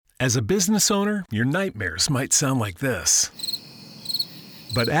As a business owner, your nightmares might sound like this.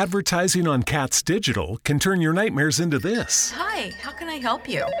 But advertising on Katz Digital can turn your nightmares into this. Hi, how can I help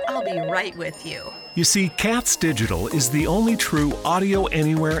you? I'll be right with you. You see, Katz Digital is the only true audio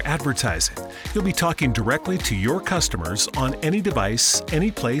anywhere advertising. You'll be talking directly to your customers on any device,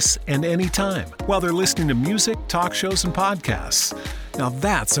 any place, and any time while they're listening to music, talk shows, and podcasts. Now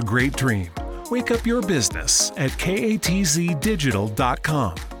that's a great dream. Wake up your business at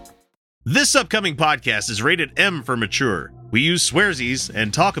katzdigital.com. This upcoming podcast is rated M for mature. We use swearsies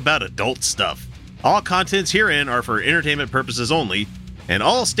and talk about adult stuff. All contents herein are for entertainment purposes only, and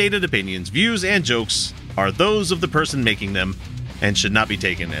all stated opinions, views, and jokes are those of the person making them and should not be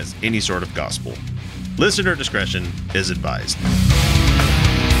taken as any sort of gospel. Listener discretion is advised.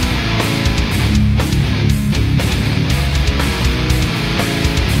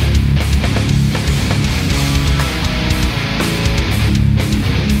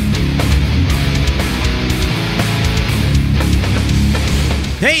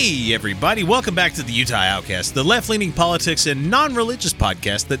 Hey, everybody. Welcome back to the Utah Outcast, the left-leaning politics and non-religious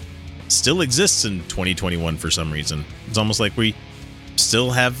podcast that still exists in 2021 for some reason. It's almost like we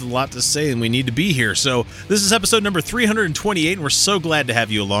still have a lot to say and we need to be here. So this is episode number 328, and we're so glad to have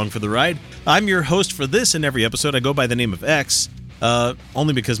you along for the ride. I'm your host for this and every episode. I go by the name of X,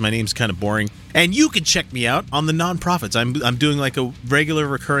 only because my name's kind of boring. And you can check me out on the nonprofits. I'm doing like a regular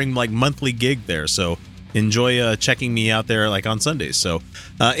recurring like monthly gig there, so enjoy checking me out there like on Sundays. So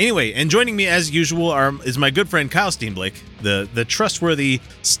anyway, and joining me as usual is my good friend Kyle Steenblick, the trustworthy,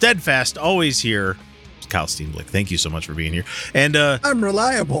 steadfast, always here Kyle Steenblick. Thank you so much for being here. And I'm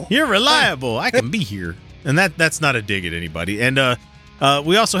reliable. You're reliable. I can be here. And that's not a dig at anybody. And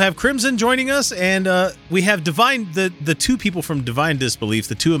we also have Crimson joining us, and we have the two people from Divine Disbelief,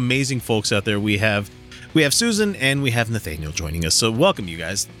 the two amazing folks out there. We have Susan and we have Nathaniel joining us. So welcome, you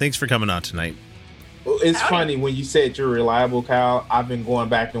guys. Thanks for coming on tonight. It's funny when you said you're reliable, Kyle. I've been going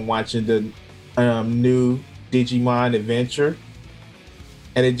back and watching the new Digimon Adventure,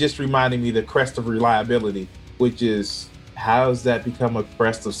 and it just reminded me of the crest of reliability, which is, how does that become a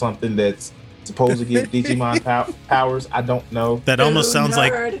crest of something that's supposed to give Digimon powers? I don't know. That almost sounds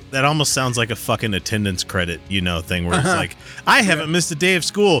like a fucking attendance credit, thing where it's like, I haven't missed a day of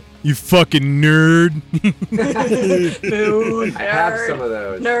school, you fucking nerd. Boo, I have some of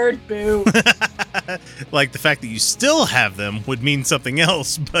those. Nerd, boo. Like the fact that you still have them would mean something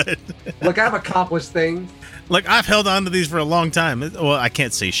else, but look, I've accomplished things. Like, I've held on to these for a long time. Well, I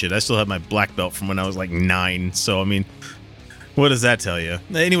can't say shit. I still have my black belt from when I was like 9. So, I mean, what does that tell you?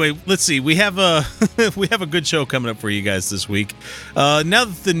 Anyway, let's see. We have a good show coming up for you guys this week. Now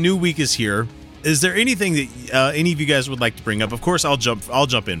that the new week is here, is there anything that any of you guys would like to bring up? Of course, I'll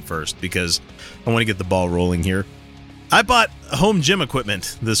jump in first because I want to get the ball rolling here. I bought home gym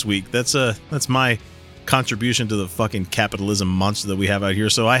equipment this week. That's my contribution to the fucking capitalism monster that we have out here.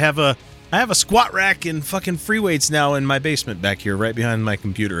 So I have a squat rack and fucking free weights now in my basement back here, right behind my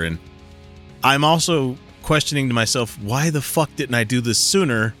computer. And I'm also questioning to myself, why the fuck didn't I do this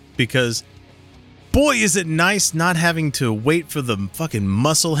sooner? Because boy, is it nice not having to wait for the fucking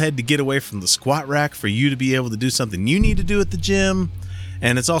muscle head to get away from the squat rack for you to be able to do something you need to do at the gym.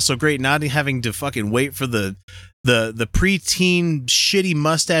 And it's also great not having to fucking wait for the preteen shitty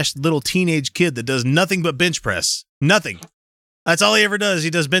mustache little teenage kid that does nothing but bench press. Nothing. That's all he ever does. He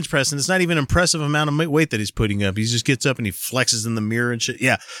does bench press, and it's not even an impressive amount of weight that he's putting up. He just gets up and he flexes in the mirror and shit.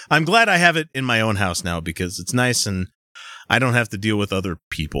 Yeah, I'm glad I have it in my own house now because it's nice and I don't have to deal with other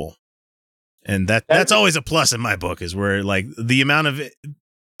people. And that's always a plus in my book, is where like the amount of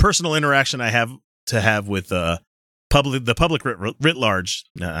personal interaction I have to have with the public writ large.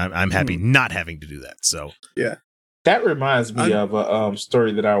 I'm happy not having to do that. So yeah, that reminds me of a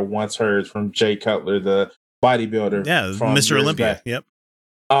story that I once heard from Jay Cutler, the bodybuilder. Yeah, from Mr. Olympia. Back. Yep.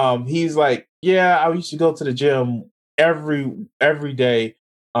 He's like, yeah, I used to go to the gym every day,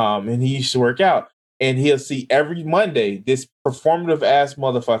 and he used to work out. And he'll see every Monday this performative ass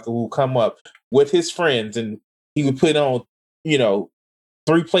motherfucker will come up with his friends, and he would put on,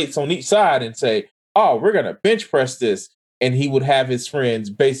 3 plates on each side and say, "Oh, we're gonna bench press this," and he would have his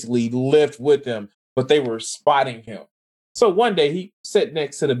friends basically lift with him, but they were spotting him. So one day he sat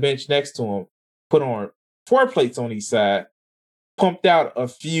next to the bench next to him, put on 4 plates on each side, pumped out a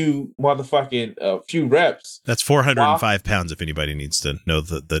few reps. That's 405 pounds if anybody needs to know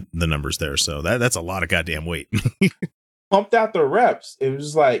the numbers there. So that's a lot of goddamn weight. Pumped out the reps. It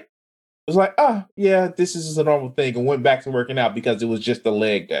was like, oh yeah, this is a normal thing, and went back to working out because it was just a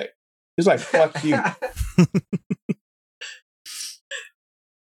leg day. It's like, fuck you.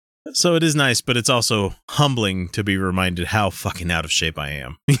 So it is nice, but it's also humbling to be reminded how fucking out of shape I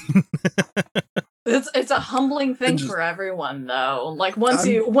am. It's a humbling thing for everyone, though. Like once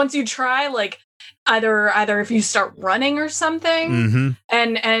you try, like either if you start running or something,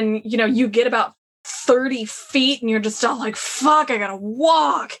 and you get about 30 feet and you're just all like, fuck, I gotta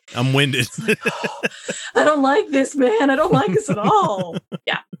walk. I'm winded. Like, I don't like this, man. I don't like this at all.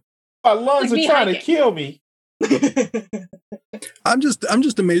 Yeah. My lungs are trying to kill me. I'm just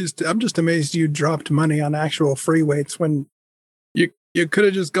amazed. I'm just amazed you dropped money on actual free weights when you could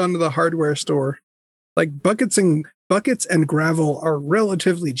have just gone to the hardware store. Like buckets and gravel are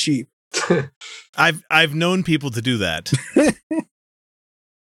relatively cheap. I've known people to do that.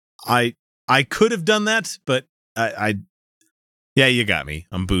 I could have done that, but I yeah, you got me.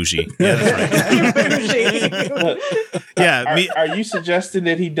 I'm bougie. Yeah, that's right. Yeah, are you suggesting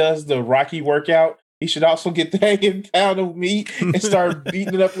that he does the Rocky workout? He should also get the hanging pound of meat and start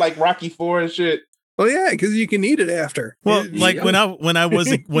beating it up like Rocky 4 and shit. Well, yeah, because you can eat it after. Well, like when I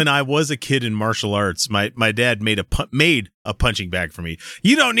was a kid in martial arts, my dad made a punching bag for me.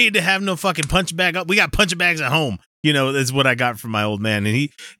 You don't need to have no fucking punching bag up. We got punching bags at home. That's what I got from my old man. And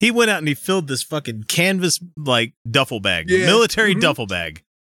he went out and he filled this fucking canvas like duffel bag, military duffel bag,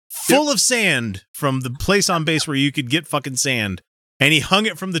 full of sand from the place on base where you could get fucking sand. And he hung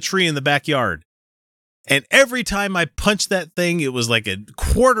it from the tree in the backyard. And every time I punched that thing, it was like a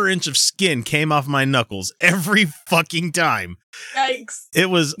 1/4 inch of skin came off my knuckles every fucking time. Yikes.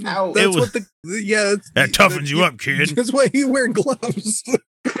 It was, that toughens you up, kid. That's why you wear gloves.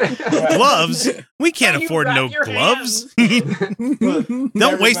 Gloves? We can't afford no gloves.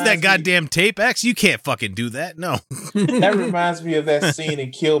 Don't waste that goddamn tape, X. You can't fucking do that. No. That reminds me of that scene in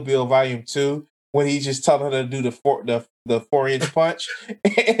Kill Bill Volume 2 when he's just telling her to do the 4-inch punch.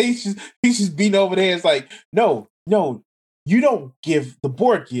 And he's just beating over there. It's like, no, you don't give. The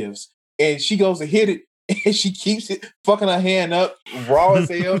board gives. And she goes to hit it. And she keeps it, fucking her hand up, raw as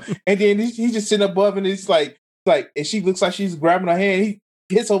hell. And then he's just sitting above and it's like, and she looks like she's grabbing her hand. He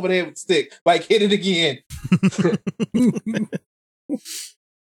hits over there with the stick, like, hit it again.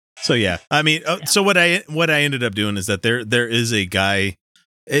 So yeah, I mean, so what I ended up doing is that there is a guy.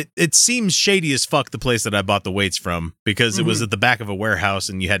 It seems shady as fuck, the place that I bought the weights from, because it was at the back of a warehouse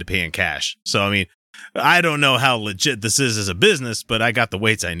and you had to pay in cash. So I mean, I don't know how legit this is as a business, but I got the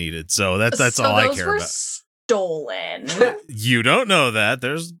weights I needed. So that's all I care about. Stolen. You don't know that.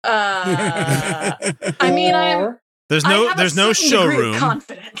 There's I mean, there's no showroom.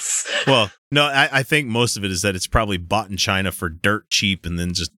 Confidence. Well, no, I think most of it is that it's probably bought in China for dirt cheap and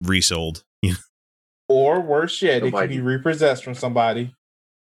then just resold. Or worse yet, it could be repossessed from somebody.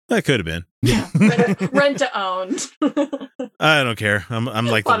 That could have been. Yeah, rent to own. I don't care. I'm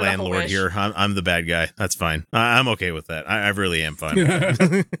like the landlord here. I'm the bad guy. That's fine. I'm okay with that. I really am fine with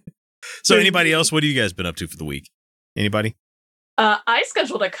that. So anybody else? What have you guys been up to for the week? Anybody? I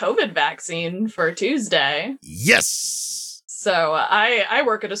scheduled a COVID vaccine for Tuesday. Yes. So I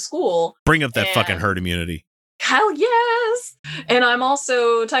work at a school. Bring up that fucking herd immunity. Hell yes. And I'm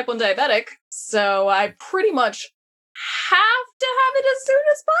also type 1 diabetic. So I pretty much have to have it as soon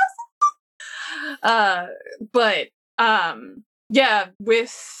as possible. Yeah,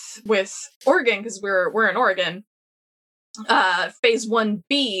 with Oregon, because we're in Oregon, phase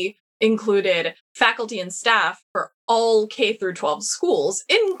 1B included faculty and staff for all K through 12 schools,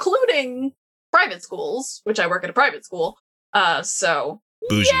 including private schools, which I work at a private school. So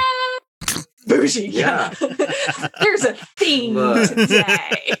bougie. Yeah. Bougie, yeah. There's a theme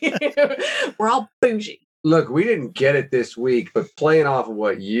today. We're all bougie. Look, we didn't get it this week, but playing off of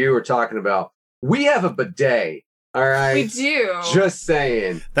what you were talking about, we have a bidet. All right, we do. Just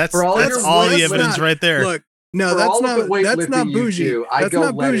saying. That's all the evidence right there. Look, no, that's not bougie. I that's go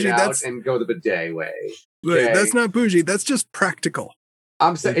not let bougie. it out and go the bidet way. Okay? That's not bougie. That's just practical.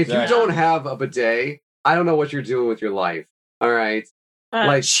 I'm saying, if you don't have a bidet, I don't know what you're doing with your life. All right.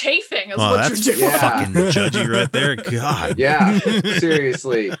 Like chafing is what you're doing. Fucking judgy right there. God. Yeah.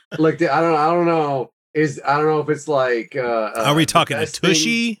 Seriously. Like, I don't know. I don't know if it's like are we talking a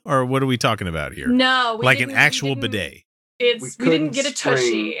tushy or what are we talking about here? No, like an actual bidet. We didn't get a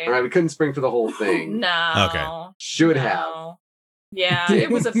tushy. All right, we couldn't spring for the whole thing. No. Okay. Should have. Yeah, it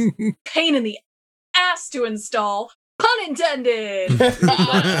was a pain in the ass to install. Pun intended.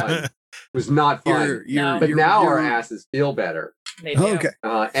 It was not fun. But now our asses feel better. They do. Okay.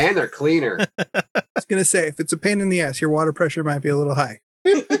 And they're cleaner. I was gonna say, if it's a pain in the ass, your water pressure might be a little high.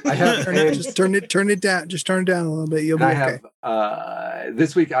 I have turn it down. Just turn it down a little bit. You'll be okay.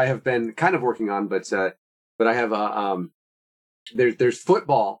 This week I have been kind of working on, but I have there's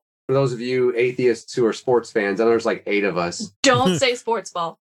football for those of you atheists who are sports fans. I know there's like 8 of us. Don't say sports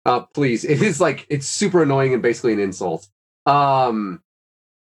ball. Please. It is like, it's super annoying and basically an insult. I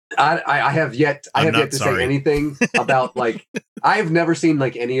have yet to say anything about like, I've never seen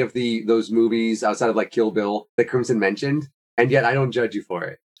like any of those movies outside of like Kill Bill that Crimson mentioned, and yet I don't judge you for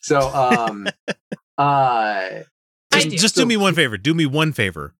it. So just do me one favor. Do me one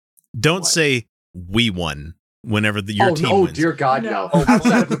favor. Don't say we won whenever your team wins. Oh dear God, no.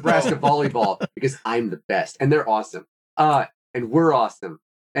 Outside of Nebraska volleyball, because I'm the best and they're awesome. And we're awesome.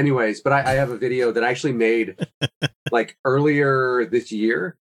 Anyways, but I have a video that I actually made like earlier this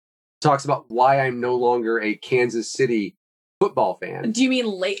year. Talks about why I'm no longer a Kansas City football fan. Do you mean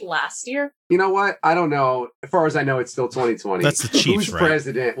late last year? You know what? I don't know. As far as I know, it's still 2020. That's the Chiefs, Who's right?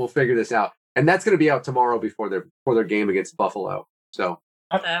 president? We'll figure this out. And that's going to be out tomorrow before their game against Buffalo. So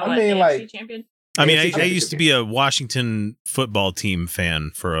I mean, like, champion. I mean, I used to be a Washington football team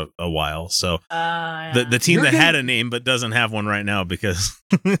fan for a while. So the team that had a name but doesn't have one right now because...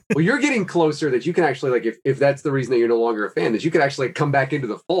 Well, you're getting closer that you can actually, like, if that's the reason that you're no longer a fan, that you can actually come back into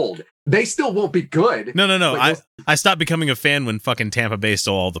the fold. They still won't be good. No. I stopped becoming a fan when fucking Tampa Bay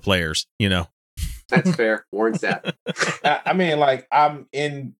stole all the players, you know? That's fair. Warren Sapp. I mean, like, I'm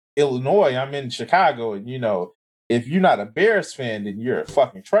in Illinois, I'm in Chicago, and, you know, if you're not a Bears fan, then you're a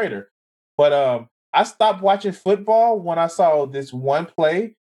fucking traitor. But I stopped watching football when I saw this one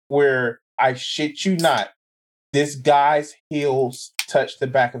play where, I shit you not, this guy's heels touched the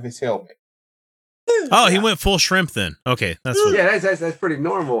back of his helmet. Oh, he went full shrimp then. Okay, that's pretty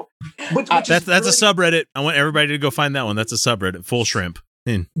normal. That's a subreddit. I want everybody to go find that one. That's a subreddit, full shrimp.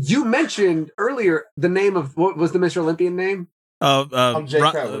 You mentioned earlier the name of, what was the Mr. Olympian name? Jay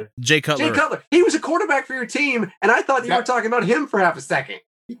Cutler. Jay Cutler. Jay Cutler. He was a quarterback for your team, and I thought you were talking about him for half a second.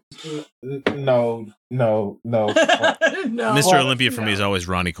 No. Mr. Olympia for me is always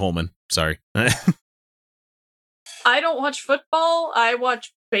Ronnie Coleman. Sorry. I don't watch football. I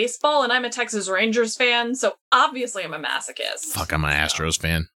watch baseball, and I'm a Texas Rangers fan, so obviously I'm a masochist. Fuck, I'm an Astros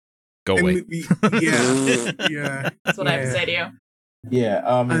fan. Go away. Yeah. That's what I have to say to you.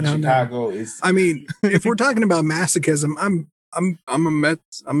 Yeah, in Chicago is. I mean, if we're talking about masochism, I'm a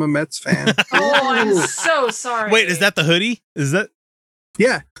Mets fan. Oh, I'm so sorry. Wait, is that the hoodie? Is that?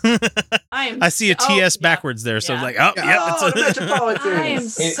 Yeah. I see a TS backwards there, so like, it's a Metropolitan. I am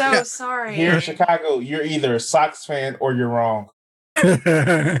so sorry. Here in Chicago, you're either a Sox fan or you're wrong. Well,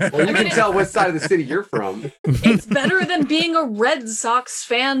 you can tell what side of the city you're from. It's better than being a Red Sox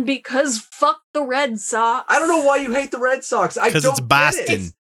fan because fuck the Red Sox. I don't know why you hate the Red Sox. Because it's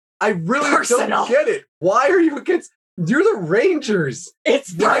Boston. I really Personal. don't get it. Why are you against? You're the Rangers.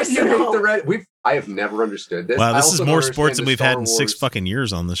 It's Why do you hate personal. the Red? I have never understood this. Wow, I this also is don't more understand sports than the we've Star had in 6 Wars. fucking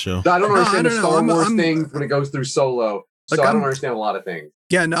years on the show. I don't understand the I don't Star know. Wars I'm- thing when it goes through solo. So Like, I don't I'm- understand a lot of things.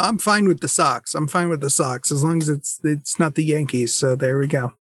 Yeah, no, I'm fine with the Sox. I'm fine with the Sox as long as it's not the Yankees. So there we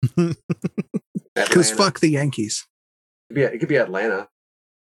go. Because Atlanta. fuck the Yankees. It could be Atlanta.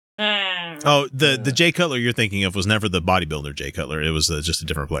 Oh, the Jay Cutler you're thinking of was never the bodybuilder Jay Cutler. It was just a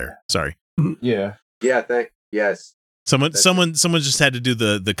different player. Sorry. Yeah. Yeah, yes. Someone just had to do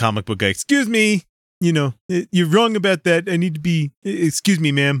the comic book guy. Excuse me, you're wrong about that. I need to be. Excuse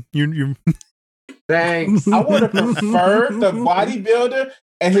me, ma'am. You're. Thanks. I would have preferred the bodybuilder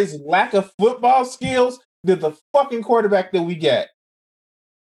and his lack of football skills than the fucking quarterback that we get.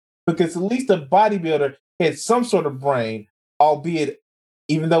 Because at least the bodybuilder had some sort of brain, albeit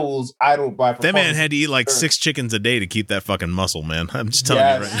even though it was idle by That man had to eat like 6 chickens a day to keep that fucking muscle, man. I'm just telling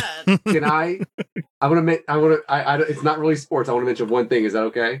Yes. you right now. Can I it's not really sports. I want to mention one thing. Is that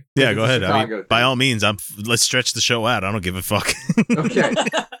okay? Yeah, go ahead. Chicago thing. By all means, let's stretch the show out. I don't give a fuck. Okay.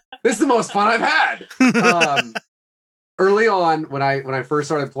 This is the most fun I've had. Early on, when I first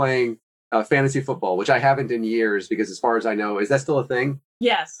started playing fantasy football, which I haven't in years, because as far as I know, is that still a thing?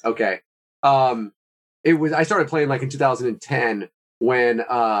 Yes. Okay. I started playing like in 2010 when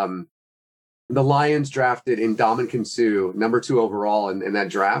the Lions drafted Ndamukong Suh, number 2 overall in that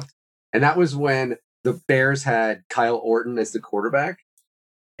draft, and that was when the Bears had Kyle Orton as the quarterback,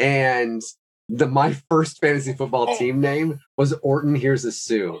 and my first fantasy football team name was Orton Here's a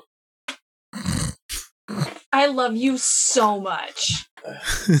Sue. I love you so much.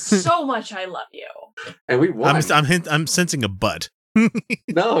 So much I love you. And we won. I'm sensing a butt.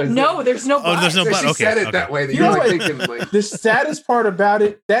 No, there's no Oh, there's no butt. She Okay. said it okay. that way. That You you're know like what? thinking, like, The saddest part about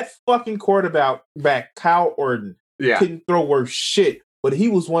it, that fucking quarterback, Kyle Orton, yeah. couldn't throw worth shit, but he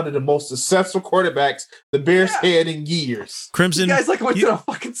was one of the most successful quarterbacks the Bears had in years. Crimson. You guys like went to the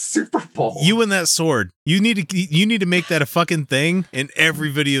fucking Super Bowl. You and that sword. You need to make that a fucking thing in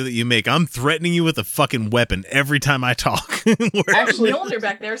every video that you make. I'm threatening you with a fucking weapon every time I talk. Actually, Mjolnir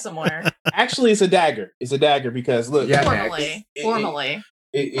back there somewhere. actually, it's a dagger. It's a dagger because look, Yeah. Formally.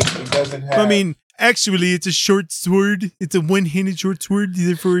 It doesn't have. I mean, actually, it's a short sword. It's a one-handed short sword.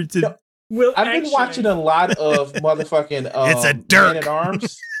 Therefore, it's a. Well, I've been watching a lot of motherfucking It's a dirk. Man at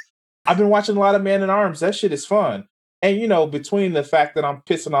Arms. I've been watching a lot of Man at Arms. That shit is fun. And you know, between the fact that I'm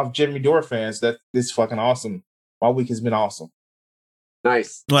pissing off Jimmy Dore fans, that is fucking awesome. My week has been awesome.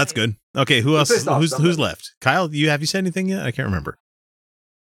 Nice. Well, that's good. Okay, who else? pissed off Who's somebody. left? Kyle, have you said anything yet? I can't remember.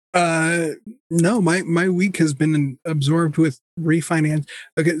 No, my week has been absorbed with refinance.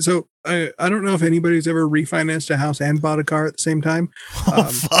 Okay, so I don't know if anybody's ever refinanced a house and bought a car at the same time. Oh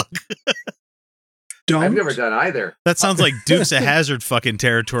fuck! Don't. I've never done either. That sounds like Dukes of Hazzard fucking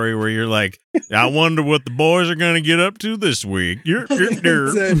territory, where you're like, I wonder what the boys are gonna get up to this week. Yeah,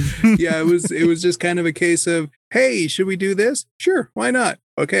 it was just kind of a case of, hey, should we do this? Sure, why not?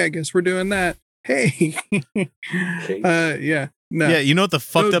 Okay, I guess we're doing that. Hey, yeah, no, yeah. You know what the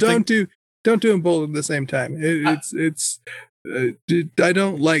fucked up thing? Don't do them both at the same time. I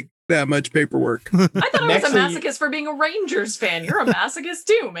don't like that much paperwork. I thought I was Next a thing masochist for being a Rangers fan. You're a masochist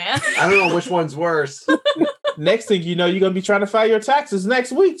too, man. I don't know which one's worse. Next thing you know, you're gonna be trying to file your taxes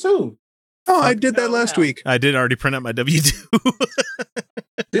next week too. Oh, I did that Oh, last no. week. I did already print out my W-2.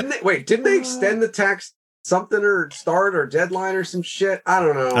 Didn't they extend the tax something or start or deadline or some shit? I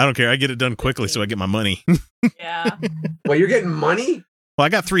don't know. I don't care. I get it done quickly, so I get my money. Yeah. Well, you're getting money? Well, I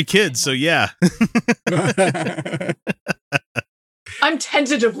got 3 kids, so yeah. I'm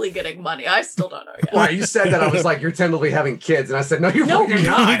tentatively getting money. I still don't know yet. Why, you said that I was like, you're tentatively having kids. And I said, no, you're No, fucking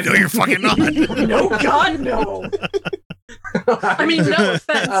you're not. No, you're fucking not. No, God, no. I mean, no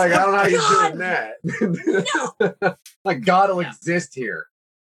offense. I don't know how God, you're doing that. Like, God will exist here.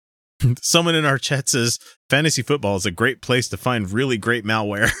 Someone in our chat says fantasy football is a great place to find really great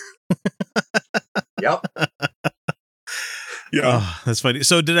malware. Yep. Yeah. Oh, that's funny.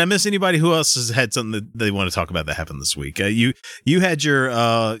 So, did I miss anybody? Who else has had something that they want to talk about that happened this week? You had your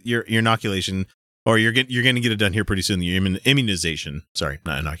inoculation, or you're going to get it done here pretty soon. Your immunization. Sorry,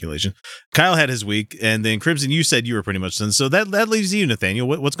 not inoculation. Kyle had his week, and then Crimson, you said you were pretty much done. So that leaves you, Nathaniel.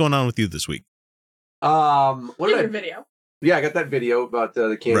 What's going on with you this week? What In did your I video. Yeah, I got that video about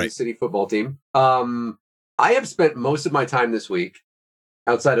the Kansas Right. City football team. I have spent most of my time this week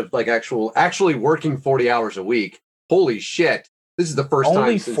outside of like actually working 40 hours a week. Holy shit. This is the first time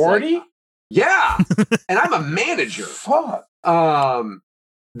Only since 40? like, yeah. And I'm a manager. Fuck.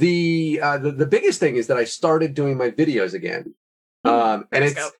 The biggest thing is that I started doing my videos again. And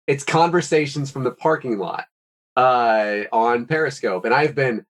Periscope. it's conversations from the parking lot on Periscope. And I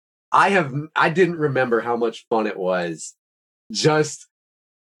didn't remember how much fun it was just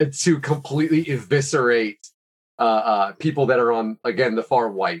to completely eviscerate people that are on, again, the far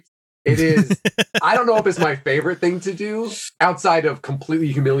right. It is, I don't know if it's my favorite thing to do outside of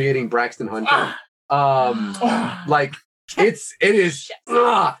completely humiliating Braxton Hunter. Like it is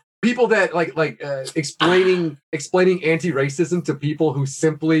people that explaining anti-racism to people who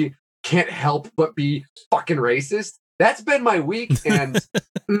simply can't help but be fucking racist. That's been my week, and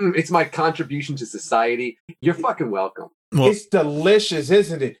it's my contribution to society. You're fucking welcome. Well, It's delicious,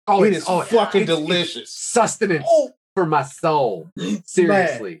 isn't it? Oh, it it's- is oh, fucking it's- delicious. Sustenance Oh. for my soul.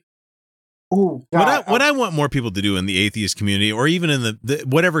 Seriously. Ooh, what God, I want more people to do in the atheist community, or even in the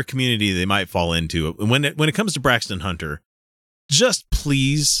whatever community they might fall into, when it comes to Braxton Hunter, just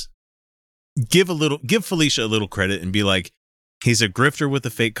please give Felicia a little credit and be like, he's a grifter with a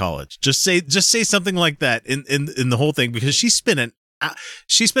fake college. Just say something like that in the whole thing, because she spent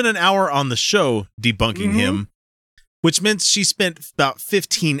an hour on the show debunking him, which meant she spent about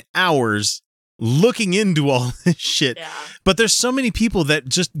 15 hours looking into all this shit. Yeah. But there's so many people that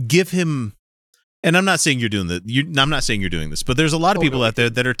just give him. And I'm not saying you're doing that. I'm not saying you're doing this, but there's a lot of people out there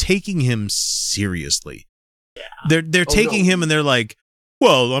that are taking him seriously. Yeah. They're taking him and they're like,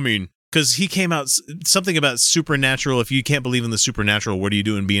 well, I mean, because he came out something about supernatural. If you can't believe in the supernatural, what are you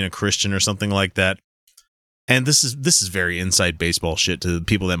doing being a Christian or something like that? And this is very inside baseball shit to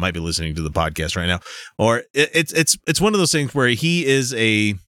people that might be listening to the podcast right now. Or it's one of those things where he is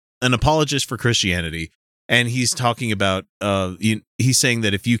an apologist for Christianity. And he's talking about, he's saying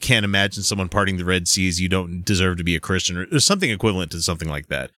that if you can't imagine someone parting the Red Seas, you don't deserve to be a Christian, or something equivalent to something like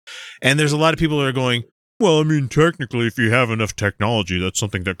that. And there's a lot of people that are going, well, I mean, technically, if you have enough technology, that's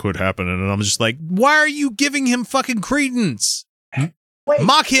something that could happen. And I'm just like, why are you giving him fucking credence? Wait,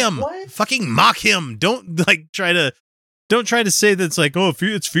 Mock him. what? Fucking mock him. Don't try to say that it's like, oh, if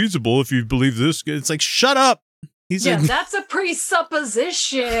it's feasible if you believe this. It's like, shut up. He's Yeah, like, that's a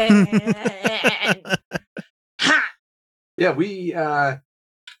presupposition. Ha! Yeah, we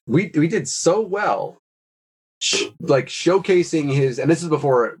did so well like showcasing his, and this is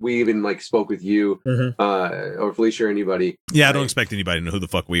before we even like spoke with you or Felicia or anybody. Yeah, I don't expect anybody to know who the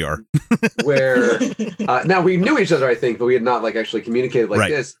fuck we are. Where now we knew each other, I think, but we had not like actually communicated like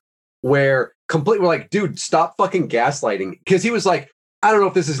this. Where completely, we're like, dude, stop fucking gaslighting, because he was like, I don't know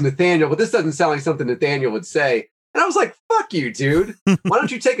if this is Nathaniel, but this doesn't sound like something Nathaniel would say. And I was like, fuck you, dude. Why don't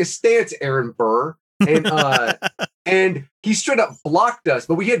you take a stance, Aaron Burr? And he straight up blocked us,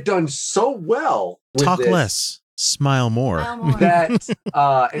 but we had done so well with Talk this less, smile more.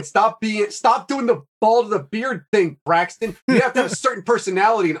 that and stop doing the bald of the beard thing, Braxton. You have to have a certain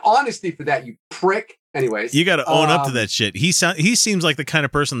personality and honesty for that, you prick. Anyways, You got to own up to that shit. He seems like the kind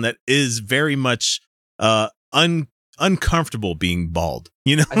of person that is very much uncomfortable being bald.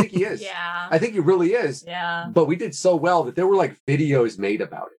 You know, I think he is. Yeah. I think he really is. Yeah. But we did so well that there were like videos made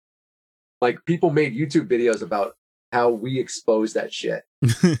about it. Like people made YouTube videos about how we exposed that shit.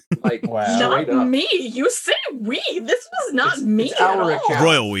 Like Wow. straight Not up. me. You say we. This was not me it's at our all. account.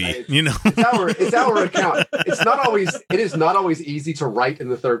 royal we. Right. You know, It's our account. It is not always easy to write in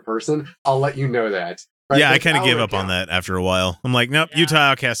the third person. I'll let you know that. Right? yeah, I It's kind of our gave up on account. that after a while. I'm like, nope, Yeah. Utah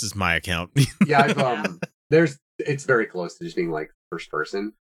Outcast is my account. Yeah, it's very close to just being like first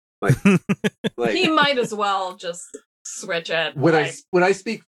person. Like He might as well just switch it. when like, I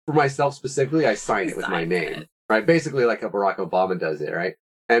speak for myself specifically, I sign it with my sign name. it. Right? Basically like how Barack Obama does it, right?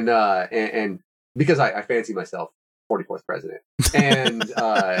 And because I fancy myself 44th president. And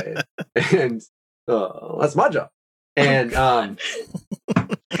that's my job. And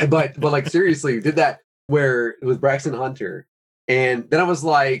but like seriously, did that where it was Braxton Hunter. And then I was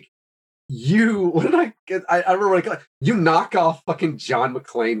like, what did I get? I remember what I called it. You knock off fucking John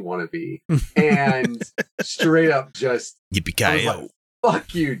McClane wannabe. And straight up just Yippee I was ki like,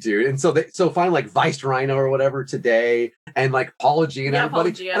 fuck you, dude. And so finally like Vice Rhino or whatever today, and like Paula G and yeah,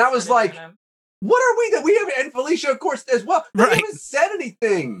 everybody. Paul G. And I was like, what are we that we haven't, and Felicia, of course, as well. We Right. haven't said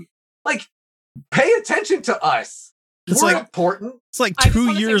anything. Like, pay attention to us. It's We're like- important. It's like I just 2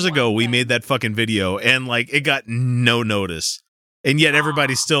 wanna say years one ago we thing. made that fucking video and like it got no notice. And yet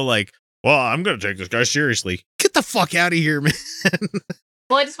everybody's still like, well, I'm going to take this guy seriously. Get the fuck out of here, man.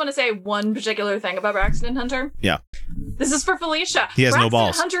 Well, I just want to say one particular thing about Braxton Hunter. Yeah. This is for Felicia. He has no Braxton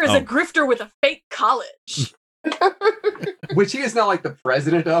balls. Hunter is Oh. a grifter with a fake college. Which he is now like the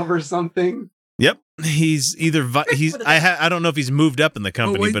president of or something. Yep. He's either I don't know if he's moved up in the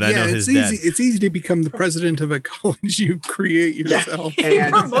company, Oh, wait, but I know his it's dad. easy. It's easy to become the president of a college you create yourself. He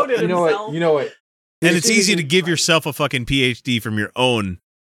And promoted You know himself. what? You know what? And it's easy to give yourself a fucking PhD from your own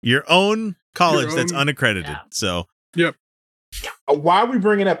college Your that's own- unaccredited. Yeah. So Why are we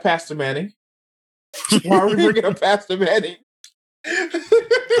bringing up Pastor Manning? Why are we bringing up Pastor Manning?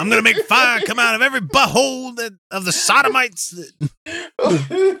 I'm gonna make fire come out of every butthole of the sodomites.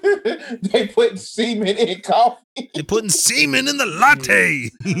 They put semen in coffee. They're putting semen in the latte.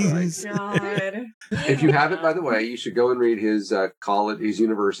 God. If you haven't, by the way, you should go and read his college, his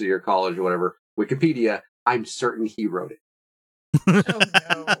university or college or whatever, Wikipedia. I'm certain he wrote it. Oh,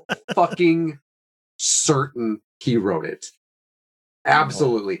 no. Fucking certain he wrote it.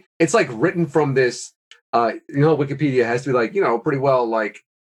 Absolutely. It's like written from this, Wikipedia has to be like, pretty well like,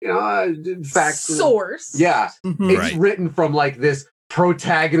 facts. Source. Yeah. Mhm. It's Right. written from like this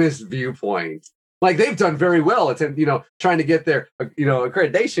protagonist viewpoint. Like they've done very well at, trying to get their,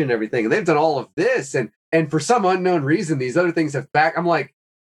 accreditation and everything. And they've done all of this. And for some unknown reason, these other things have I'm like,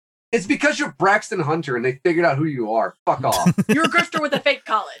 it's because you're Braxton Hunter and they figured out who you are. Fuck off. You're a grifter with a fake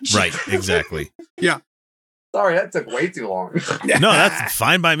college. Right, exactly. Sorry, that took way too long. No, that's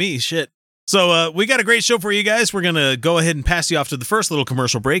fine by me. Shit. So we got a great show for you guys. We're going to go ahead and pass you off to the first little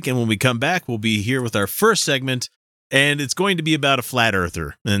commercial break. And when we come back, we'll be here with our first segment. And it's going to be about a flat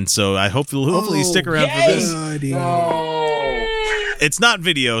earther. And so I hopefully you stick around for this. Good idea. It's not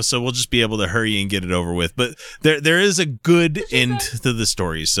video, so we'll just be able to hurry and get it over with. But there is a good end to the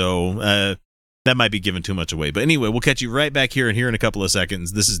story. So that might be giving too much away. But anyway, we'll catch you right back here in a couple of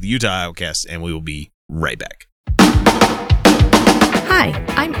seconds. This is the Utah Outcast, and we will be right back. Hi,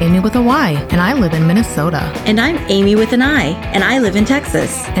 I'm Amy with a Y, and I live in Minnesota. And I'm Amy with an I, and I live in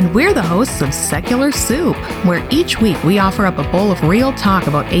Texas. And we're the hosts of Secular Soup, where each week we offer up a bowl of real talk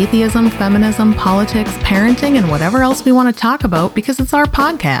about atheism, feminism, politics, parenting, and whatever else we want to talk about because it's our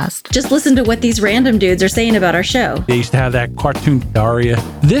podcast. Just listen to what these random dudes are saying about our show. They used to have that cartoon Daria.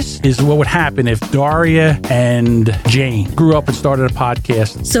 This is what would happen if Daria and Jane grew up and started a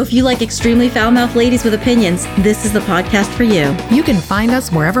podcast. So if you like extremely foul-mouthed ladies with opinions, this is the podcast for you. You can find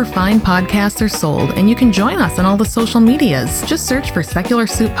us wherever fine podcasts are sold, and you can join us on all the social medias. Just search for Secular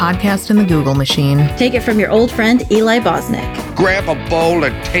Soup Podcast in the Google machine. Take it from your old friend Eli Bosnick. Grab a bowl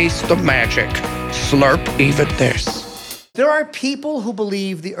and taste the magic. slurp even this. There are people who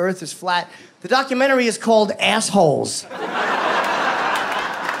believe the earth is flat. The documentary is called Assholes.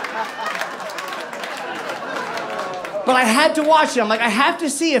 But I had to watch it. I'm like, I have to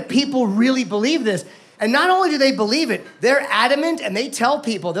see if people really believe this. And not only do they believe it, they're adamant and they tell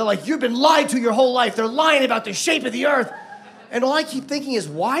people, they're like, you've been lied to your whole life. They're lying about the shape of the earth. And all I keep thinking is,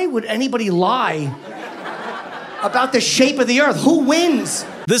 why would anybody lie about the shape of the earth? Who wins?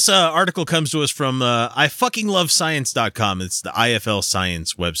 This article comes to us from ifuckinglovescience.com. It's the IFL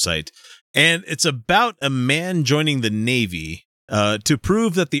Science website. And it's about a man joining the Navy to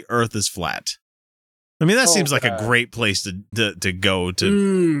prove that the earth is flat. I mean, that seems like a great place to go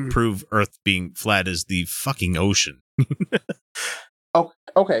to prove Earth being flat is the fucking ocean.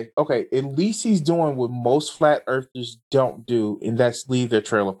 Okay. At least he's doing what most flat earthers don't do, and that's leave their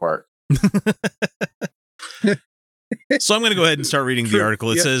trailer park. So I'm going to go ahead and start reading the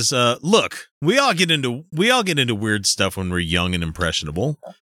article. It says, look, we all get into weird stuff when we're young and impressionable.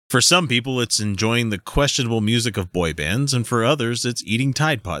 For some people, it's enjoying the questionable music of boy bands, and for others, it's eating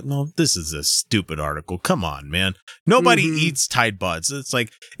Tide Pod. No, this is a stupid article. Come on, man. Nobody eats Tide Pods. It's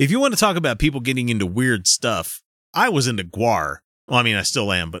like, if you want to talk about people getting into weird stuff, I was into Gwar. Well, I mean, I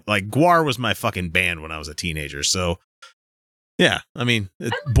still am, but like Gwar was my fucking band when I was a teenager. So, yeah, I mean,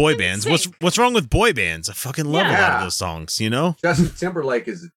 boy bands. What's wrong with boy bands? I fucking love a lot of those songs, you know? Justin Timberlake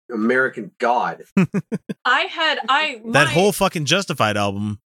is American God. That whole fucking Justified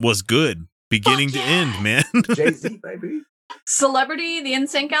album was good, beginning to end, man. Jay-Z, baby. Celebrity, the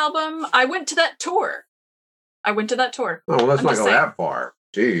NSYNC album. I went to that tour. Oh, well, let's not go that far.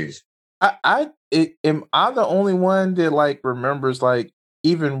 Jeez. Am I the only one that like remembers like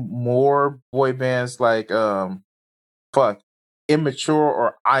even more boy bands like Immature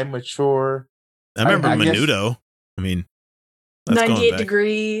or Immature? I remember Menudo. I mean, 98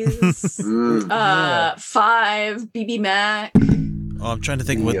 Degrees. 5, BB Mac. Oh, I'm trying to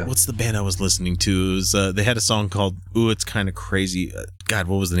think what's the band I was listening to. It was, they had a song called "Ooh, It's Kind of Crazy." God,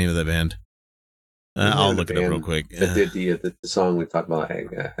 what was the name of that band? I'll look it up real quick. That did the song we talked about,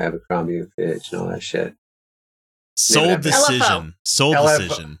 Abercrombie and Fitch and all that shit. Soul Decision. Soul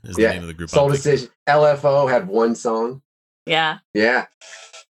Decision is the name of the group. Soul Decision. LFO had one song. Yeah. Yeah.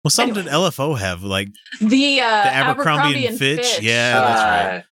 What song did LFO have? Like the Abercrombie and Fitch. Yeah, that's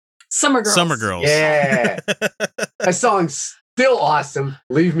right. Summer Girls. Summer Girls. Yeah. That song's still awesome.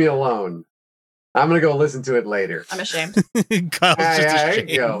 Leave me alone. I'm gonna go listen to it later. I'm ashamed. Kyle's just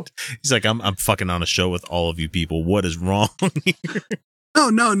ashamed. He's like, I'm fucking on a show with all of you people. What is wrong here?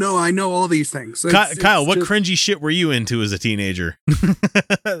 No. I know all these things. Kyle, what cringy shit were you into as a teenager?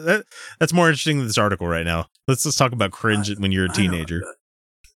 That's more interesting than this article right now. Let's talk about cringe when you're a teenager.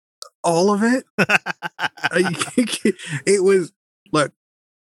 All of it. It was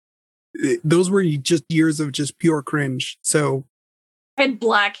those were just years of just pure cringe. So I had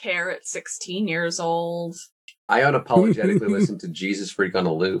black hair at 16 years old. I unapologetically listened to Jesus Freak on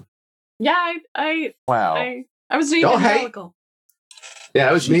a loop. Yeah, I was even evangelical. Yeah,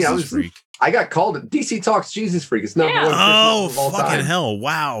 that was Jesus me. I got called it. DC Talks Jesus Freak. It's number one Christian album of all time. Fucking hell.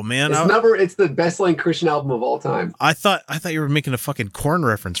 Wow, man. It's the best-selling Christian album of all time. I thought you were making a fucking Korn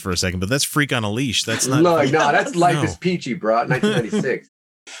reference for a second, but that's Freak on a Leash. That's not. No, that's Life is Peachy, bro. 1996.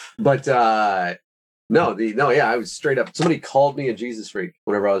 But I was straight up. Somebody called me a Jesus freak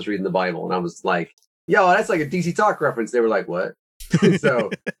whenever I was reading the Bible, and I was like, "Yo, that's like a DC Talk reference." They were like, "What?"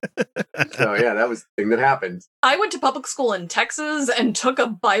 so yeah, that was the thing that happened. I went to public school in Texas and took a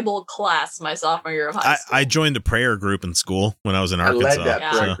Bible class my sophomore year of high school. I joined a prayer group in school when I was in Arkansas. I led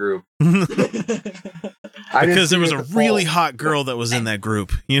that prayer group. Because there was a really hot girl that was in that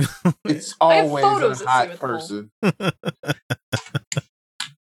group. You know, it's always a hot person.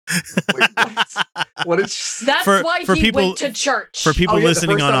 Wait, what did That's why he went to church. For people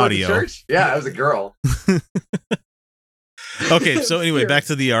listening on audio. Yeah, it was a girl. Okay, so anyway, back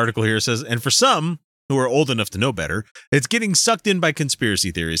to the article here. It says, and for some who are old enough to know better, it's getting sucked in by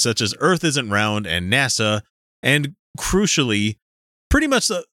conspiracy theories such as Earth isn't round and NASA, and crucially, pretty much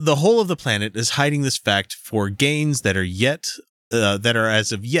the whole of the planet is hiding this fact for gains that are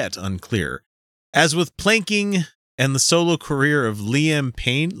as of yet unclear. As with planking and the solo career of Liam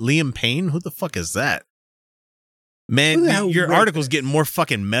Payne? Who the fuck is that? Man, your article's getting more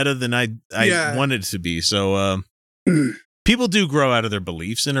fucking meta than I wanted it to be. So, people do grow out of their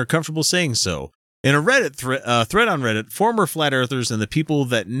beliefs and are comfortable saying so. In a Reddit thread on Reddit, former flat earthers and the people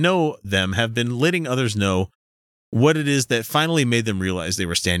that know them have been letting others know what it is that finally made them realize they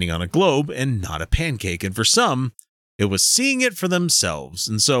were standing on a globe and not a pancake. And for some, it was seeing it for themselves.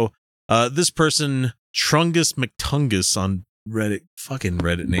 And so, this person, Trungus McTungus on fucking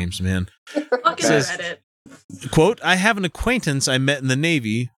Reddit names, man. Fucking Says- Reddit. Quote, I have an acquaintance I met in the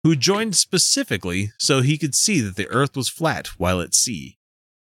Navy who joined specifically so he could see that the Earth was flat while at sea.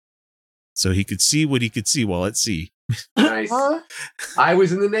 So he could see what he could see while at sea. Nice. I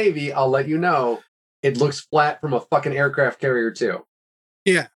was in the Navy. I'll let you know. It looks flat from a fucking aircraft carrier too.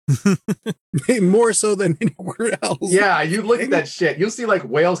 Yeah. More so than anywhere else. Yeah, you look at that shit. You'll see like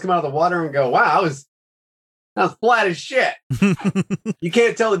whales come out of the water and go, wow, that was flat as shit. You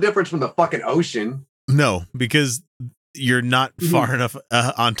can't tell the difference from the fucking ocean. No, because you're not far enough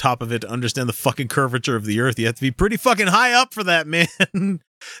on top of it to understand the fucking curvature of the Earth. You have to be pretty fucking high up for that, man.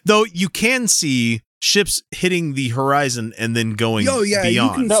 Though you can see ships hitting the horizon and then going Oh yeah,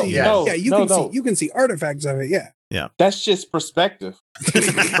 beyond. you can see. You can see artifacts of it. Yeah. Yeah. That's just perspective.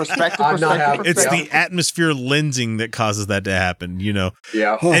 Perspective. I'm not having- It's Yeah. the atmosphere lensing that causes that to happen, you know.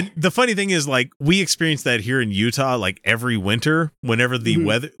 Yeah. And the funny thing is, like, we experience that here in Utah, like every winter, whenever the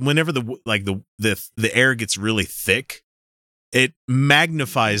weather, whenever the air gets really thick, it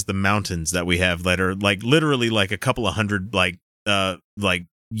magnifies the mountains that we have that are like literally like a couple of hundred like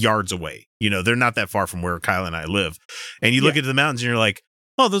yards away. You know, they're not that far from where Kyle and I live. And you look at the mountains and you're like,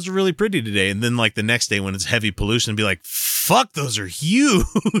 oh, those are really pretty today. And then like the next day when it's heavy pollution, be like, fuck, those are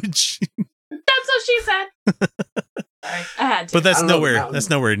huge. That's what she said. Sorry, I had to. But that's I don't know, nowhere. mountains- That's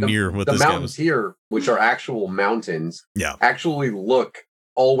nowhere near what the this guy mountains was. here, which are actual mountains, Yeah. actually look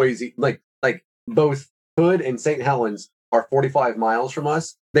always like both Hood and St. Helens are 45 miles from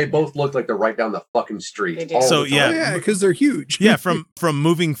us. They both look like they're right down the fucking street. They do. all So, the time. yeah. Oh, yeah, because they're huge. Yeah, from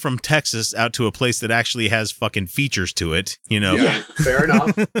moving from Texas out to a place that actually has fucking features to it, you know. Yeah, fair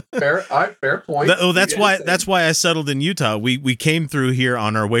enough. Fair, all right, fair point. That's why I settled in Utah. We came through here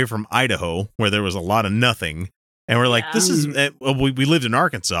on our way from Idaho, where there was a lot of nothing, and we're like, this is. We lived in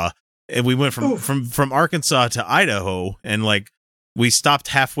Arkansas, and we went from Arkansas to Idaho, and like we stopped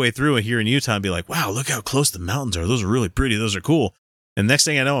halfway through here in Utah and be like, wow, look how close the mountains are. Those are really pretty. Those are cool. And next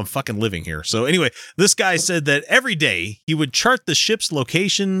thing I know, I'm fucking living here. So anyway, this guy said that every day he would chart the ship's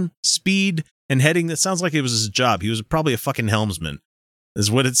location, speed, and heading. That sounds like it was his job. He was probably a fucking helmsman,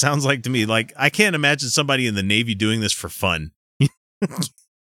 is what it sounds like to me. Like, I can't imagine somebody in the Navy doing this for fun.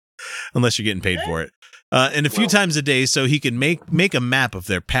 Unless you're getting paid for it. And a few times a day so he could make a map of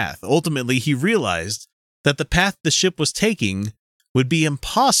their path. Ultimately, he realized that the path the ship was taking would be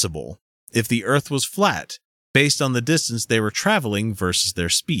impossible if the Earth was flat, based on the distance they were traveling versus their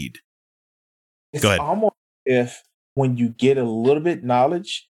speed. It's Go ahead. almost if when you get a little bit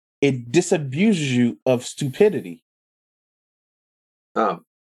knowledge, it disabuses you of stupidity.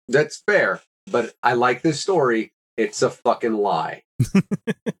 That's fair, but I like this story. It's a fucking lie.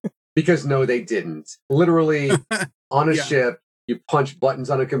 Because no, they didn't. Literally, on a ship, you punch buttons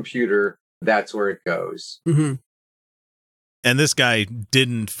on a computer, that's where it goes. Mm-hmm. And this guy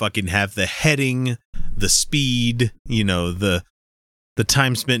didn't fucking have the heading, the speed, you know, the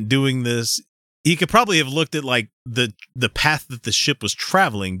time spent doing this. He could probably have looked at like the path that the ship was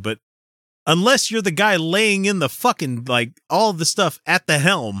traveling, but unless you're the guy laying in the fucking like all the stuff at the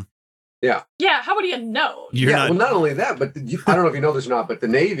helm. Yeah. Yeah, how would you know? Well, not only that, but I don't know if you know this or not, but the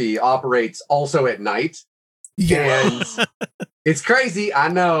Navy operates also at night. Yeah. And it's crazy, I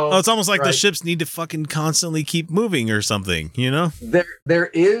know. Oh, it's almost like the right? ships need to fucking constantly keep moving or something, you know? There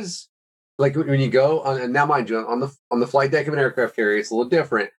is, like when you go on, and now mind you, on the flight deck of an aircraft carrier, it's a little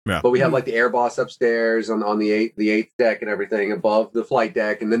different. Yeah. But we have like the air boss upstairs on the eighth deck and everything above the flight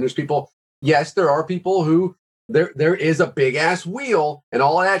deck, and then there's people. Yes, there are people who there is a big ass wheel and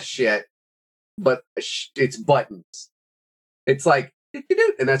all that shit, but it's buttons. It's like,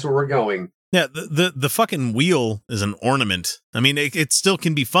 and that's where we're going. Yeah, the fucking wheel is an ornament. I mean, it still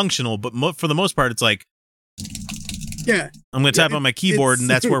can be functional, but for the most part, it's like, yeah, I'm going to tap on my keyboard, and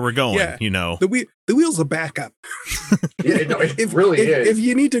that's where we're going. Yeah. You know, The wheel's a backup. Yeah, no, it really is. If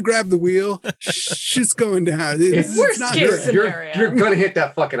you need to grab the wheel, shit's going down. It's Worst not case good. scenario. You're gonna hit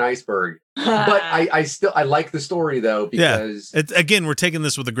that fucking iceberg. But I like the story though, because it's, again, we're taking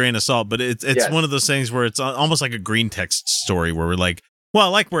this with a grain of salt, but it's Yes. one of those things where it's almost like a green text story where we're like, well, I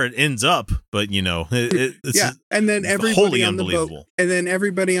like where it ends up, but you know, it's Yeah, and then everybody wholly on the boat, unbelievable. and then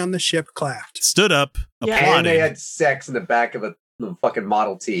everybody on the ship clapped. Stood up, Yeah. and applauding, they had sex in the back of a fucking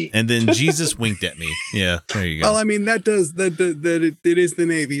Model T. and then Jesus winked at me. Yeah, there you go. Well, I mean, that does that it is the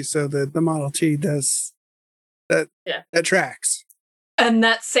Navy, so the Model T does that. Yeah. That tracks. And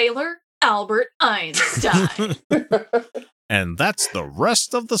that sailor, Albert Einstein. And that's the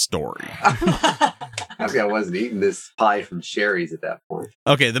rest of the story. Happy I wasn't eating this pie from Sherry's at that point.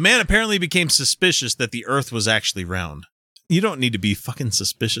 Okay, the man apparently became suspicious that the Earth was actually round. You don't need to be fucking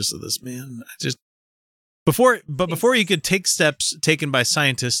suspicious of this, man. before you could take steps taken by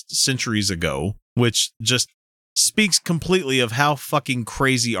scientists centuries ago, which just speaks completely of how fucking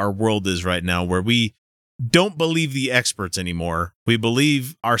crazy our world is right now, where we don't believe the experts anymore. We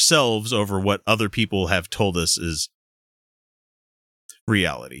believe ourselves over what other people have told us is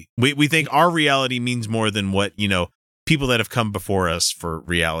reality. We think our reality means more than what, people that have come before us for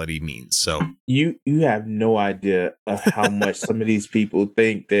reality means. So you have no idea of how much some of these people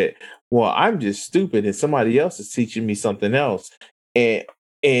think that, well, I'm just stupid and somebody else is teaching me something else. And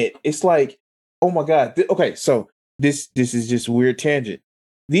it's like, oh my God. Okay, so this is just a weird tangent.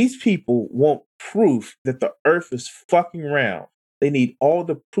 These people want proof that the earth is fucking round. They need all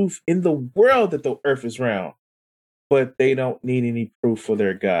the proof in the world that the earth is round. But they don't need any proof for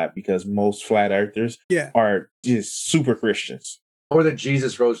their God, because most flat earthers are just super Christians. Or that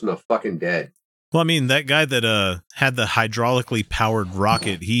Jesus rose from the fucking dead. Well, I mean, that guy that had the hydraulically powered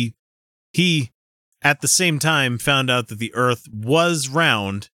rocket, he at the same time found out that the earth was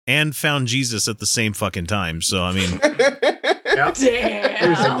round and found Jesus at the same fucking time. So, I mean... Damn. It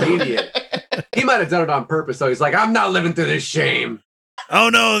was immediate. He might have done it on purpose, though. He's like, I'm not living through this shame. Oh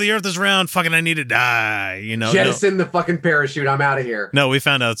no, the earth is round. Fucking, I need to die. Jettison the fucking parachute. I'm out of here. No, we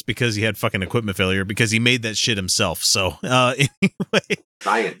found out it's because he had fucking equipment failure because he made that shit himself. So, anyway.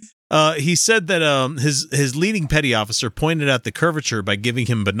 Science. He said that his leading petty officer pointed out the curvature by giving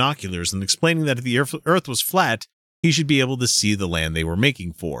him binoculars and explaining that if the earth was flat, he should be able to see the land they were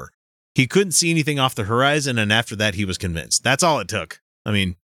making for. He couldn't see anything off the horizon, and after that, he was convinced. That's all it took. I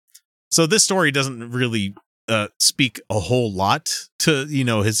mean, so this story doesn't really speak a whole lot to,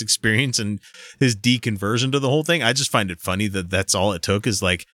 his experience and his deconversion to the whole thing. I just find it funny that that's all it took is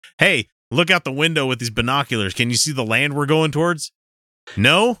like, hey, look out the window with these binoculars. Can you see the land we're going towards?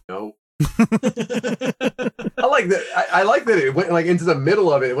 No. I like that. I like that it went like into the middle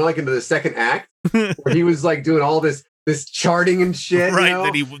of it. It went like into the second act where he was like doing all this charting and shit. Right.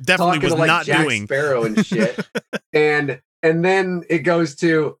 That he definitely was to, not Jack doing. Sparrow and shit. And then it goes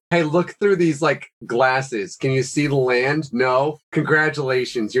to, hey, look through these like glasses. Can you see the land? No.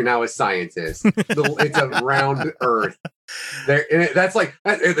 Congratulations, you're now a scientist. It's a round Earth. That's like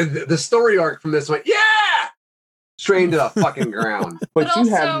the story arc from this one. Yeah, straight into the fucking ground. But you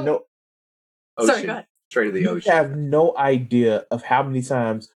also have no. Ocean. Sorry, go ahead. Straight to the ocean. You have no idea of how many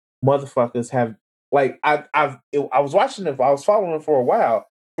times motherfuckers have like I was watching it. I was following it for a while.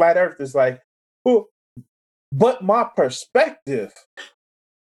 Flat Earth is like, well, but my perspective,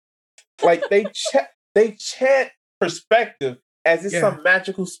 like they chant perspective as it's some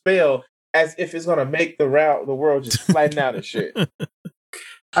magical spell, as if it's gonna make the world just flatten out and shit.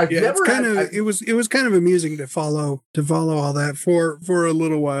 It was kind of amusing to follow all that for a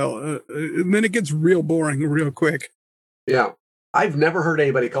little while, and then it gets real boring real quick. Yeah, I've never heard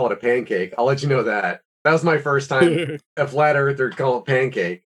anybody call it a pancake. I'll let you know that. That was my first time a flat earther call it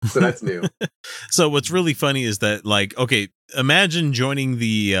pancake. So that's new. So what's really funny is that, like, okay, imagine joining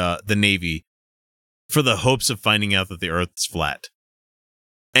the Navy for the hopes of finding out that the Earth's flat,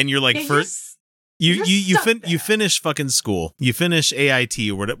 and you're like, you finish fucking school, you finish AIT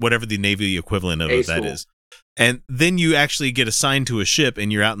or whatever the Navy equivalent of that is, and then you actually get assigned to a ship,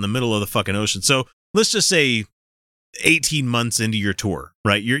 and you're out in the middle of the fucking ocean. So let's just say 18 months into your tour,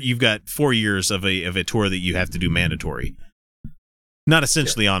 right? You've got 4 years of a tour that you have to do mandatory. Not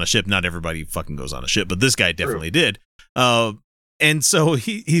essentially on a ship. Not everybody fucking goes on a ship, but this guy definitely did. And so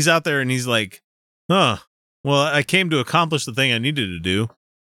he's out there and he's like, well, I came to accomplish the thing I needed to do.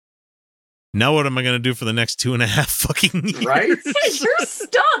 Now what am I going to do for the next 2.5 fucking years? Right? You're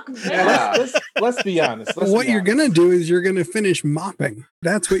stuck, man. Yeah. Let's be honest. What you're going to do is you're going to finish mopping.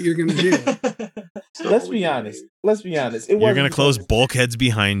 That's what you're going to do. Let's be honest. You're going to close bulkheads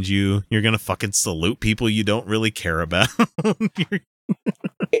behind you. You're going to fucking salute people you don't really care about.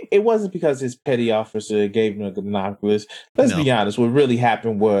 It wasn't because his petty officer gave him a binoculars. Let's be honest. What really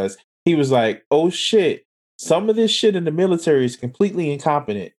happened was he was like, oh shit, some of this shit in the military is completely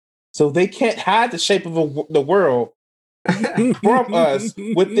incompetent. So they can't hide the shape of the world from us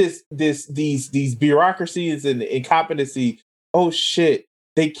with these bureaucracies and incompetency. Oh shit.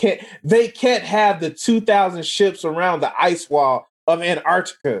 They can't have the 2,000 ships around the ice wall of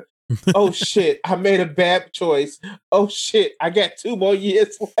Antarctica. Oh shit, I made a bad choice. Oh shit, I got 2 more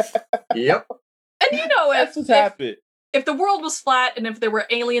years left. Yep. And if the world was flat and if there were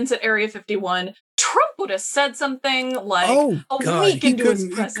aliens at Area 51, Trump would have said something like week into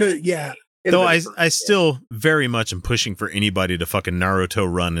his presidency. Though I still very much am pushing for anybody to fucking Naruto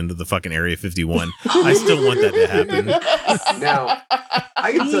run into the fucking Area 51. I still want that to happen. Now,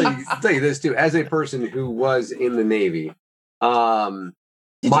 I can tell you this too, as a person who was in the Navy.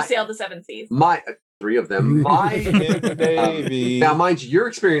 Did you sail the 7 seas? 3 of them. Navy. Now, mind you, your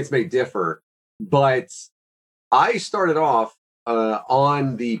experience may differ, but I started off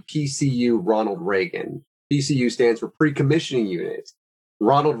on the PCU Ronald Reagan. PCU stands for Pre-Commissioning Unit.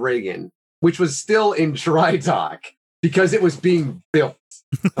 Ronald Reagan, which was still in dry dock because it was being built,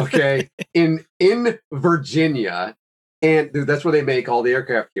 okay, in Virginia. And that's where they make all the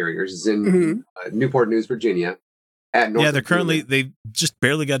aircraft carriers, is in Newport News, Virginia. They're currently, they just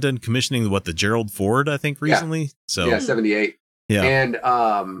barely got done commissioning the Gerald Ford, I think, recently. So 78.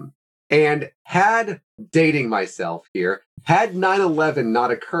 Yeah. And had, dating myself here, had 9/11 not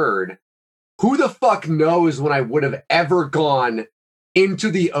occurred, who the fuck knows when I would have ever gone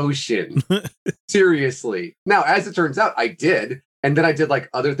into the ocean? Seriously. Now, as it turns out, I did. And then I did like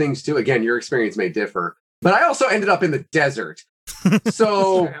other things too. Again, your experience may differ. But I also ended up in the desert.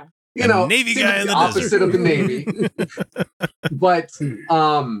 So, you know, Navy guy in the opposite of the Navy. But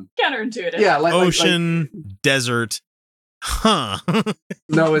counterintuitive. Yeah, like ocean, desert. Huh.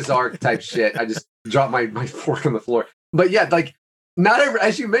 Noah's Ark type shit. I just dropped my fork on the floor. But yeah, like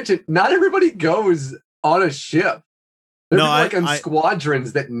as you mentioned, not everybody goes on a ship. There's on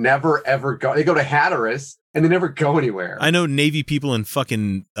squadrons that never ever go. They go to Hatteras and they never go anywhere. I know Navy people in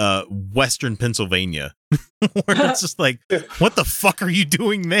fucking Western Pennsylvania where it's just like, what the fuck are you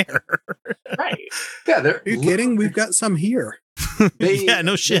doing there? Right. Yeah, are you kidding? We've got some here. Yeah,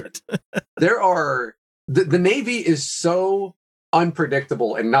 no shit. There are the Navy is so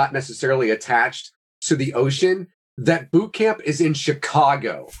unpredictable and not necessarily attached to the ocean that boot camp is in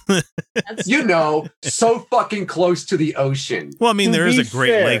Chicago. You know, so fucking close to the ocean. Well, I mean, there is a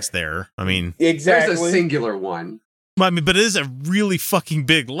Great Lakes there. I mean, exactly. There's a singular one. Well, I mean, but it is a really fucking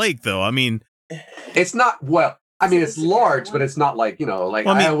big lake, though. I mean, it's not, well, I mean, it's large, but it's not like, you know, like,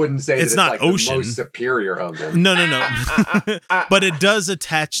 well, I mean, I wouldn't say it's not like ocean. The most superior of them. No. But it does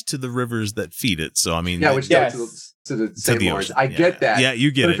attach to the rivers that feed it. So, I mean, yeah, which go to the St. Lawrence. I get that. Yeah,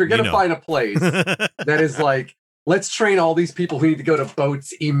 you get it. But if you're going to find a place that is like, let's train all these people who need to go to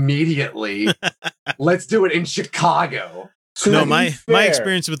boats immediatly. Let's do it in Chicago. No, my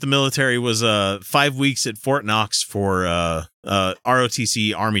experience with the military was 5 weeks at Fort Knox for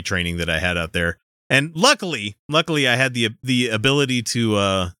ROTC Army training that I had out there. And luckily I had the ability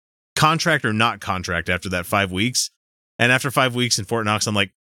to contract or not contract after that 5 weeks. And after 5 weeks in Fort Knox, I'm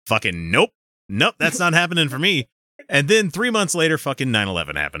like, fucking nope, that's not happening for me. And then 3 months later, fucking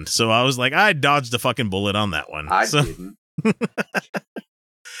 9/11 happened. So I was like, I dodged a fucking bullet on that one. I didn't.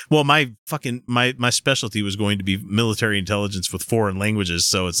 Well, my specialty was going to be military intelligence with foreign languages.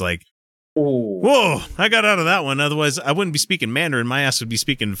 So it's like, whoa, I got out of that one. Otherwise, I wouldn't be speaking Mandarin. My ass would be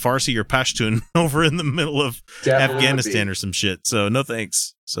speaking Farsi or Pashtun over in the middle of Afghanistan or some shit. So no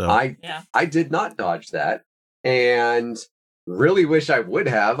thanks. So I did not dodge that. And really wish I would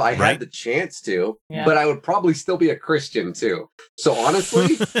have. I had the chance to, but I would probably still be a Christian too. So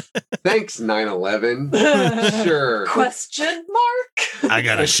honestly, thanks 9/11. Sure. Question mark? I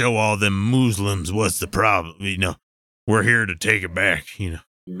gotta show all them Muslims what's the problem. You know, we're here to take it back. You know,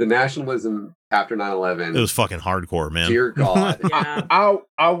 the nationalism after 9/11. It was fucking hardcore, man. Dear God.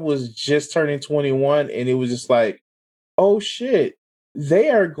 I was just turning 21 and it was just like, oh shit, they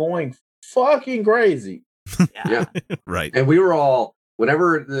are going fucking crazy. Yeah. Right. And we were all,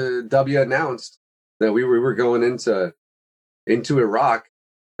 whenever the W announced that we were going into Iraq,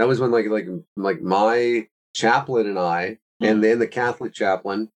 that was when like my chaplain and I, and then the Catholic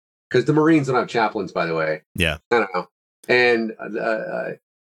chaplain, because the Marines don't have chaplains, by the way. Yeah. I don't know. And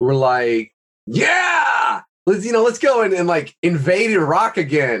we're like, yeah, let's go and like invade Iraq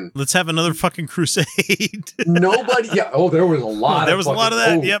again. Let's have another fucking crusade. Nobody. Yeah. Oh, there was a lot. There was a lot of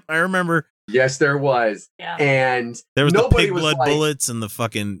that. Yep, I remember. Yes, there was. Yeah. And there was the pig blood bullets and the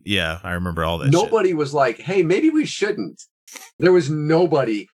fucking, I remember all that nobody was like, hey, maybe we shouldn't. There was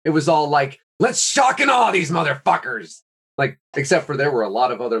nobody. It was all like, let's shock and awe these motherfuckers. Like, except for there were a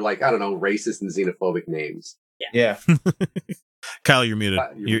lot of other, like, I don't know, racist and xenophobic names. Yeah. Kyle, you're muted.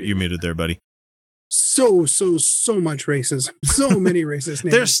 You're muted there, buddy. So much racism. So many racist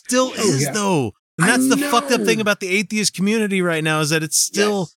names. There still is, though. And that's the fucked up thing about the atheist community right now, is that it's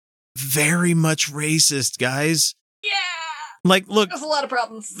still very much racist, guys. Yeah. Like, look, there's a lot of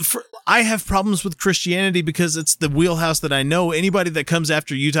problems. I have problems with Christianity because it's the wheelhouse that I know. Anybody that comes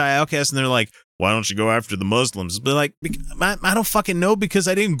after Utah Outcast and they're like, why don't you go after the Muslims? But like, I don't fucking know because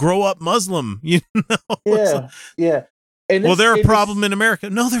I didn't grow up Muslim. You know? Yeah. And well, they're a problem in America.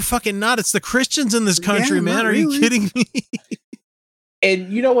 No, they're fucking not. It's the Christians in this country, man. Are you kidding me?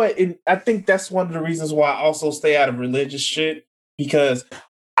 And you know what? And I think that's one of the reasons why I also stay out of religious shit, because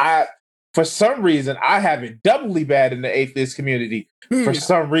for some reason, I have it doubly bad in the atheist community for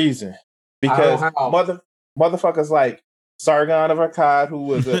some reason. because how. motherfuckers like Sargon of Akkad, who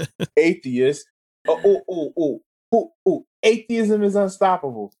was an atheist. Atheism is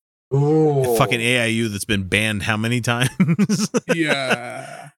unstoppable. Ooh. Fucking AIU that's been banned how many times?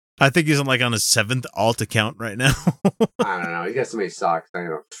 Yeah. I think he's on like on his 7th alt account right now. I don't know. He got so many socks. I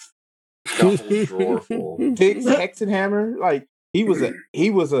know. Duffel drawer full. Tiggs Hexenhammer, like he was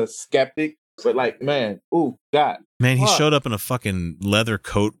a skeptic, but like, man, ooh, God. Man, he Fuck. showed up in a fucking leather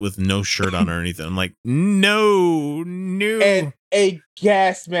coat with no shirt on or anything. I'm like, no. And a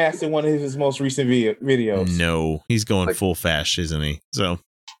gas mask in one of his most recent videos. No, he's going Like- full fash, isn't he? So,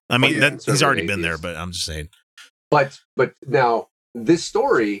 I mean, he's already been there, but I'm just saying. But now this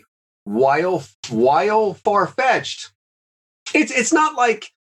story, while far-fetched, it's not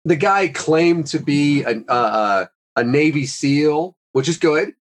like the guy claimed to be a Navy SEAL, which is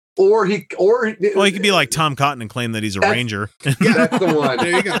good, or he could be like Tom Cotton and claim that he's a ranger. That's the one.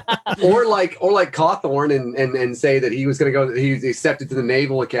 There you go. Or like Cawthorn and say that he was going to go. He was accepted to the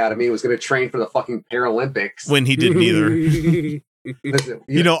Naval Academy. Was going to train for the fucking Paralympics. When he did neither. Listen,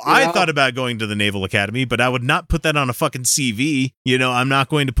 I thought about going to the Naval Academy, but I would not put that on a fucking CV. I'm not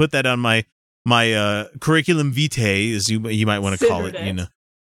going to put that on my curriculum vitae, as you might want to call it.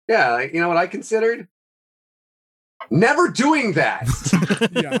 Yeah, you know what I considered? Never doing that.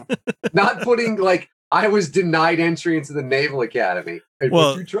 Yeah. Not putting I was denied entry into the Naval Academy.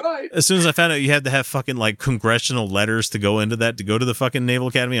 Well, you tried. As soon as I found out you had to have fucking congressional letters to go into that, to go to the fucking Naval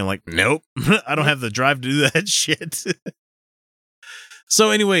Academy, I'm like, nope, I don't have the drive to do that shit. So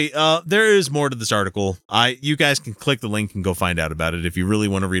anyway, there is more to this article. You guys can click the link and go find out about it if you really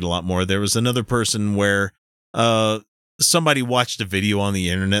want to read a lot more. There was another person where somebody watched a video on the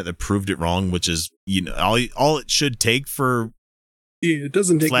internet that proved it wrong, which is all it should take for it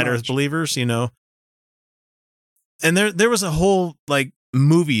doesn't take flat much. Earth believers, And there was a whole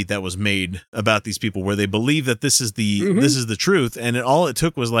movie that was made about these people where they believe that this is the truth, and all it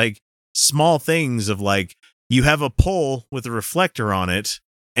took was small things of you have a pole with a reflector on it,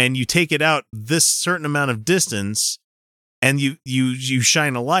 and you take it out this certain amount of distance, and you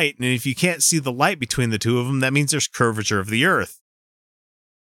shine a light, and if you can't see the light between the two of them, that means there's curvature of the Earth.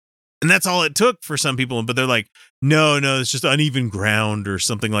 And that's all it took for some people, but they're like, no, it's just uneven ground or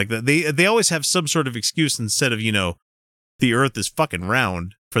something like that. They always have some sort of excuse instead of, the Earth is fucking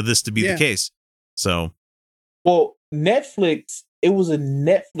round for this to be the case. So, well, Netflix, it was a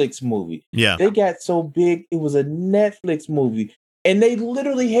Netflix movie. Yeah. They got so big, it was a Netflix movie. And they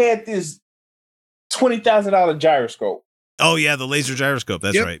literally had this $20,000 gyroscope. Oh, yeah, the laser gyroscope.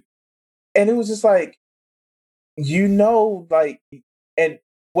 That's right. And it was just and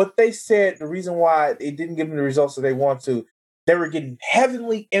what they said, the reason why they didn't give them the results that they want to, they were getting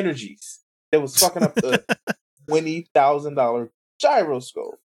heavenly energies that was fucking up the $20,000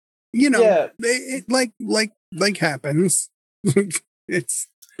 gyroscope. It like happens. it's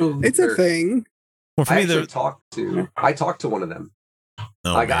a thing. Well, for I me, talked to one of them.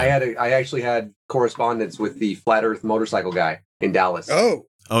 Oh, I actually had correspondence with the Flat Earth motorcycle guy in Dallas.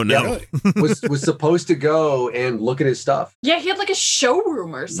 Oh no! Yeah, was supposed to go and look at his stuff. Yeah, he had a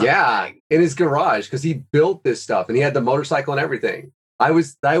showroom or something. Yeah, in his garage because he built this stuff and he had the motorcycle and everything. I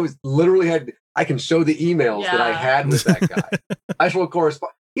literally I can show the emails that I had with that guy. I just want to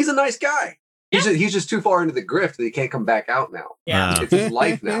correspond. He's a nice guy. He's just too far into the grift that he can't come back out now. Yeah, it's his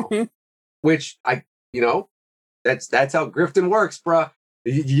life now. Which that's how grifting works, bruh.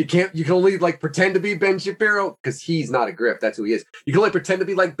 You can only pretend to be Ben Shapiro because he's not a grift. That's who he is. You can only pretend to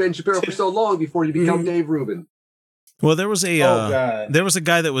be like Ben Shapiro for so long before you become Dave Rubin. Well, there was a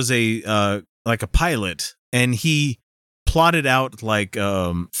guy that was a pilot, and he plotted out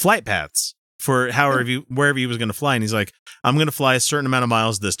flight paths for wherever he was going to fly, and he's like, I'm going to fly a certain amount of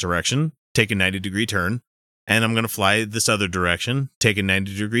miles this direction, take a 90-degree turn, and I'm going to fly this other direction, take a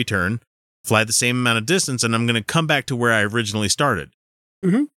 90-degree turn, fly the same amount of distance, and I'm going to come back to where I originally started.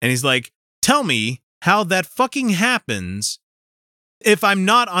 Mm-hmm. And he's like, tell me how that fucking happens if I'm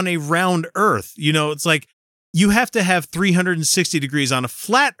not on a round Earth. It's like you have to have 360 degrees on a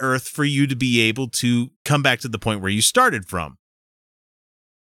flat Earth for you to be able to come back to the point where you started from.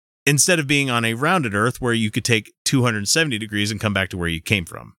 Instead of being on a rounded Earth where you could take 270 degrees and come back to where you came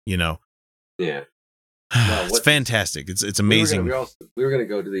from, Yeah. It's fantastic. It's amazing. We were going to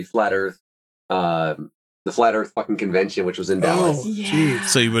go to the Flat Earth fucking convention, which was in Dallas.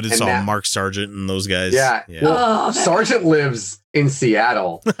 So you would have saw Mark Sargent and those guys. Yeah. Well, Sargent lives in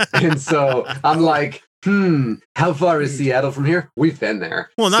Seattle. And so I'm like, how far is Seattle from here? We've been there.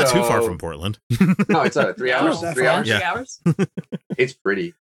 Well, not too far from Portland. No, it's 3 hours. 3 hours. Yeah. 3 hours. It's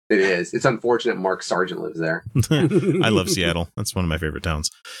pretty. It is. It's unfortunate Mark Sargent lives there. I love Seattle. That's one of my favorite towns.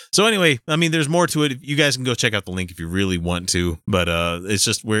 So anyway, I mean, there's more to it. You guys can go check out the link if you really want to. But it's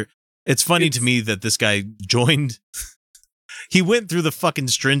just it's funny to me that this guy joined. He went through the fucking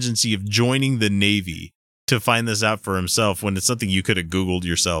stringency of joining the Navy to find this out for himself when it's something you could have Googled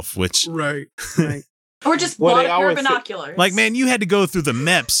yourself, which right. Or just bought a pair of binoculars. Like, man, you had to go through the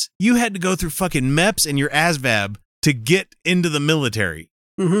MEPS. You had to go through fucking MEPS and your ASVAB to get into the military.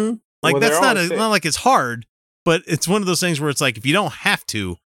 Mm-hmm. Like, that's not like it's hard, but it's one of those things where it's like, if you don't have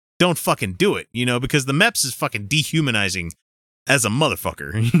to, don't fucking do it, because the MEPS is fucking dehumanizing as a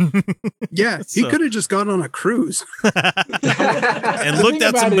motherfucker. Yeah, he could have just gone on a cruise and looked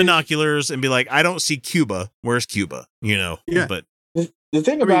at some binoculars and be like, I don't see Cuba. Where's Cuba? Yeah. But the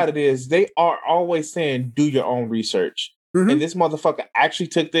thing about it is they are always saying, do your own research. Mm-hmm. And this motherfucker actually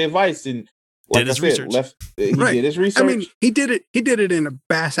took the advice and did his research. He did his research. I mean, he did it in a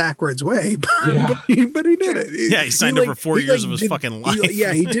bass-ackwards way, but he did it. Yeah, he signed up for 4 years of his fucking life.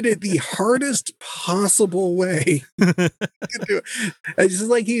 He did it the hardest possible way. It's just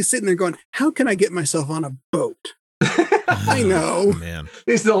like he's sitting there going, how can I get myself on a boat? I know. Man.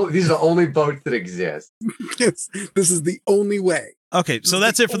 These are the only boats that exist. Yes, this is the only way. Okay, so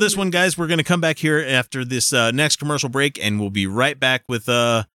that's it for this one, guys. We're going to come back here after this next commercial break, and we'll be right back with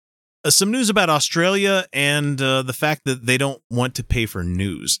some news about Australia and the fact that they don't want to pay for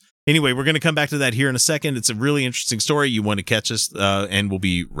news. Anyway, we're going to come back to that here in a second. It's a really interesting story. You want to catch us, and we'll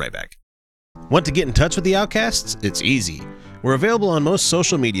be right back. Want to get in touch with the Outcasts? It's easy. We're available on most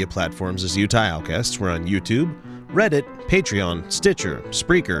social media platforms as Utah Outcasts. We're on YouTube, Reddit, Patreon, Stitcher,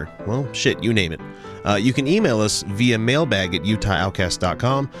 Spreaker, well, shit, you name it. You can email us via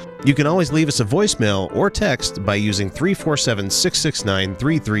mailbag@utahoutcast.com. You can always leave us a voicemail or text by using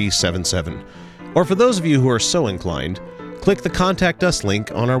 347-669-3377. Or for those of you who are so inclined, click the Contact Us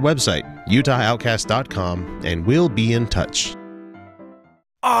link on our website, utahoutcast.com, and we'll be in touch.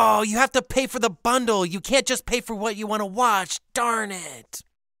 Oh, you have to pay for the bundle. You can't just pay for what you want to watch. Darn it.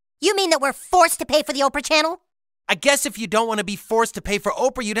 You mean that we're forced to pay for the Oprah channel? I guess if you don't want to be forced to pay for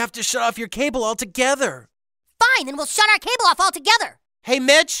Oprah, you'd have to shut off your cable altogether. Fine, then we'll shut our cable off altogether. Hey,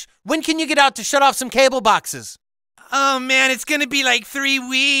 Mitch, when can you get out to shut off some cable boxes? Oh, man, it's going to be like 3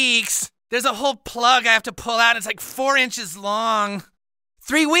 weeks. There's a whole plug I have to pull out. It's like 4 inches long.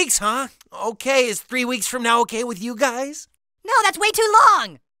 3 weeks, huh? Okay, is 3 weeks from now okay with you guys? No, that's way too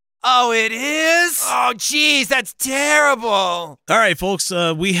long. Oh, it is? Oh, geez, that's terrible. All right, folks,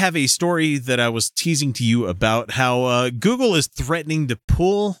 we have a story that I was teasing to you about how Google is threatening to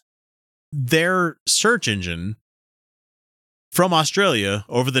pull their search engine from Australia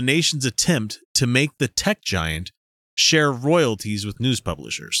over the nation's attempt to make the tech giant share royalties with news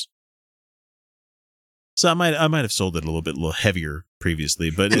publishers. So I might have sold it a little heavier previously,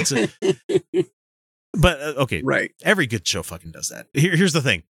 but it's okay. Right. Every good show fucking does that. Here's the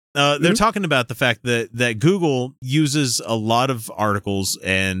thing. They're talking about the fact that Google uses a lot of articles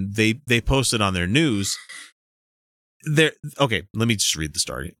and they post it on their news. Okay, let me just read the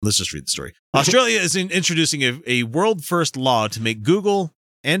story. Let's just read the story. Australia is introducing a world first law to make Google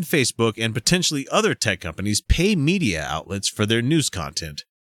and Facebook and potentially other tech companies pay media outlets for their news content,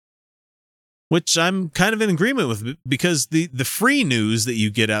 which I'm kind of in agreement with, because the free news that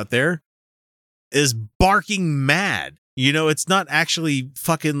you get out there is barking mad. It's not actually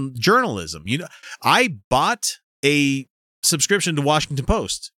fucking journalism. I bought a subscription to Washington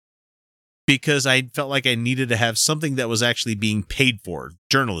Post because I felt like I needed to have something that was actually being paid for,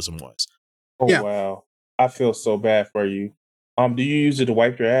 journalism-wise. Oh, yeah. Wow. I feel so bad for you. Do you use it to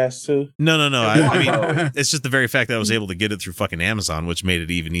wipe your ass too? No. I mean, it's just the very fact that I was able to get it through fucking Amazon, which made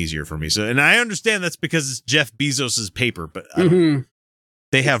it even easier for me. So, and I understand that's because it's Jeff Bezos's paper, but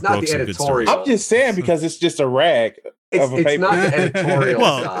they have broke some good stories. I'm just saying because it's just a rag of a paper. It's not the editorial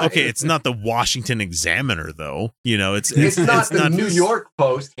well, side. Okay, it's not the Washington Examiner though. It's not the New York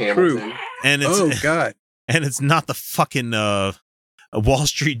Post, Hamilton. And it's God, and it's not the fucking Wall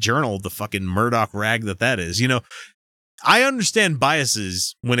Street Journal, the fucking Murdoch rag that is. I understand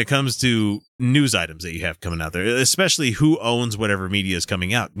biases when it comes to news items that you have coming out there, especially who owns whatever media is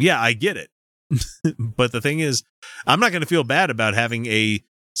coming out. Yeah, I get it. But the thing is, I'm not going to feel bad about having a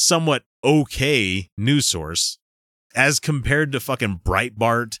somewhat okay news source as compared to fucking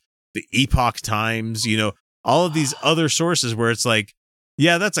Breitbart, the Epoch Times, all of these other sources where it's like,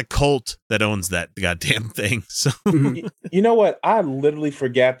 yeah, that's a cult that owns that goddamn thing. So you know what? I literally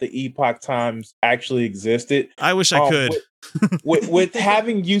forgot the Epoch Times actually existed. I wish I could. With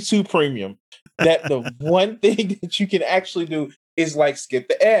having YouTube Premium, that the one thing that you can actually do is like skip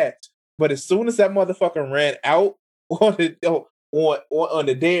the ads. But as soon as that motherfucker ran out on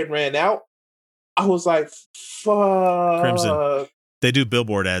the day it ran out, I was like, fuck. Crimson. They do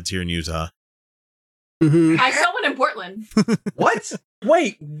billboard ads here in Utah. I saw one in Portland. What?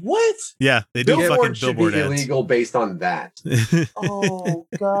 Wait, what? Yeah, they do fucking should billboard be ads. illegal based on that. Oh,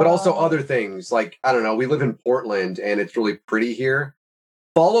 God. But also other things, like, I don't know, we live in Portland and it's really pretty here.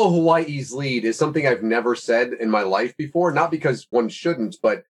 Follow Hawaii's lead is something I've never said in my life before, not because one shouldn't,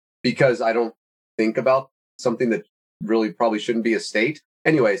 but because I don't think about something that really probably shouldn't be a state.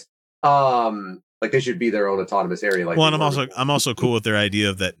 Anyways, like they should be their own autonomous area. Like, well, and I'm also cool with their idea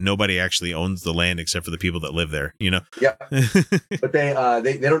of that nobody actually owns the land except for the people that live there. You know. Yeah. But they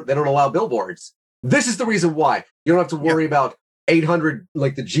don't allow billboards. This is the reason why you don't have to worry about 800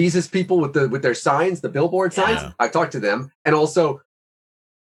 like the Jesus people with their signs, the billboard signs. Yeah. I talked to them, and also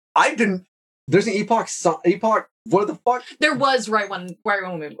there's an Epoch. What the fuck? There was right when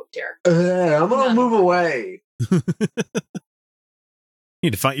we moved here. I'm gonna move away.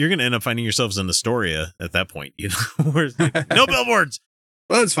 You're going to end up finding yourselves in Astoria at that point. You know, where's no billboards.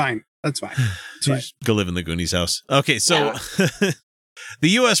 Well, that's fine. That's fine. Just go live in the Goonies house. Okay, so the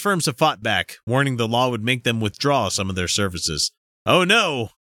U.S. firms have fought back, warning the law would make them withdraw some of their services. Oh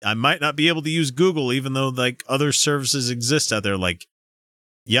no, I might not be able to use Google, even though like other services exist out there, like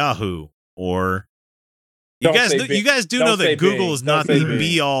Yahoo or. You guys do know that Google is not the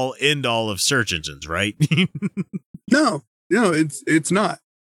be all end all of search engines, right? No, it's not.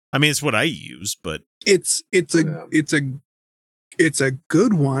 I mean, it's what I use, but it's a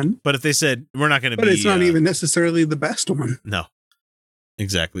good one. But if they said we're not going to be, but it's not even necessarily the best one. No,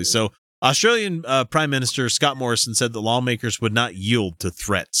 exactly. So Australian Prime Minister Scott Morrison said that lawmakers would not yield to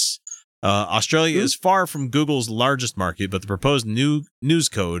threats. Australia is far from Google's largest market, but the proposed new news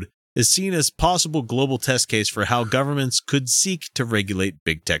code is seen as possible global test case for how governments could seek to regulate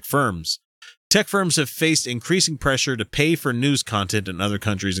big tech firms. Tech firms have faced increasing pressure to pay for news content in other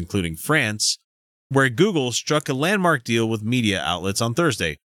countries, including France, where Google struck a landmark deal with media outlets on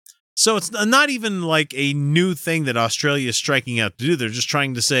Thursday. So it's not even like a new thing that Australia is striking out to do. They're just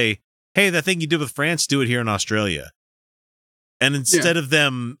trying to say, hey, that thing you did with France, do it here in Australia. And instead of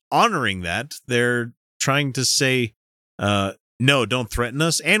them honoring that, they're trying to say, no, don't threaten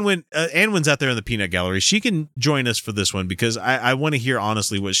us. Anwen's out there in the peanut gallery. She can join us for this one because I want to hear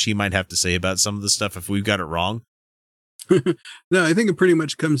honestly what she might have to say about some of the stuff if we've got it wrong. No, I think it pretty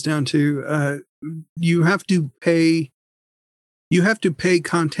much comes down to you have to pay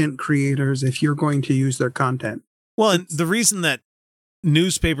content creators if you're going to use their content. Well, and the reason that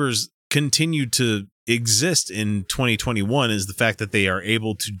newspapers continue to exist in 2021 is the fact that they are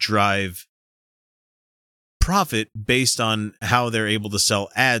able to drive profit based on how they're able to sell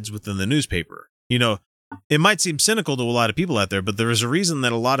ads within the newspaper. You know, it might seem cynical to a lot of people out there, but there is a reason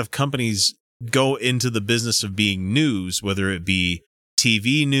that a lot of companies go into the business of being news, whether it be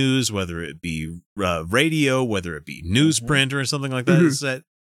TV news, whether it be radio, whether it be newsprint or something like that, is that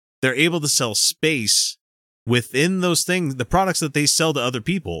they're able to sell space within those things, the products that they sell to other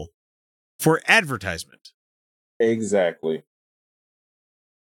people for advertisement. Exactly.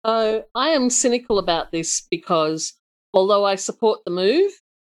 I am cynical about this because although I support the move,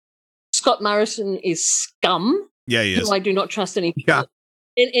 Scott Morrison is scum. Yeah, he is. I do not trust any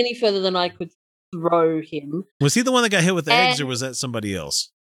further than I could throw him. Was he the one that got hit with eggs, or was that somebody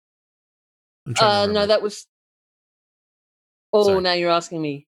else? No, that was. Oh, Sorry. now you're asking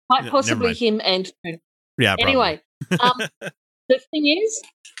me. Quite possibly him and. Yeah. Anyway, the thing is,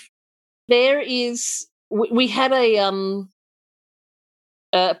 we had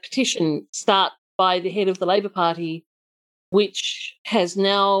a petition start by the head of the Labor Party, which has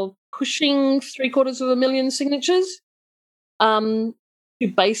now pushing 750,000 signatures to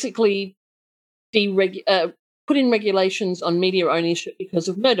basically put in regulations on media ownership because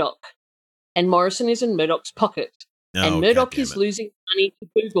of Murdoch. And Morrison is in Murdoch's pocket. And Murdoch is losing money to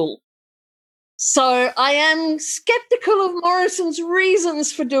Google. So I am skeptical of Morrison's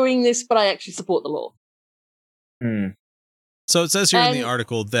reasons for doing this, but I actually support the law. So it says here in the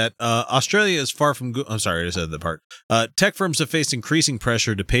article that Australia is far from I'm sorry, I said that part. Tech firms have faced increasing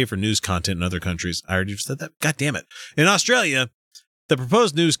pressure to pay for news content in other countries. I already said that. God damn it. In Australia, the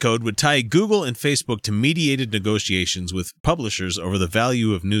proposed news code would tie Google and Facebook to mediated negotiations with publishers over the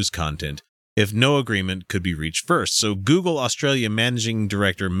value of news content if no agreement could be reached first. So Google Australia Managing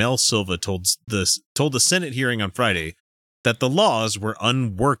Director Mel Silva told the Senate hearing on Friday that the laws were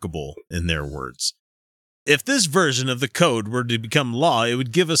unworkable, in their words. If this version of the code were to become law, it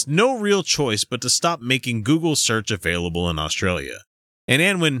would give us no real choice but to stop making Google search available in Australia. And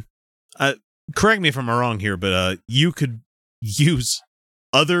Anwen, correct me if I'm wrong here, but you could use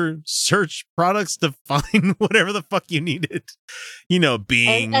other search products to find whatever the fuck you needed. Bing,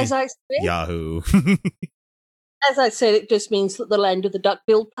 And as I said, Yahoo. as I said, it just means that the land of the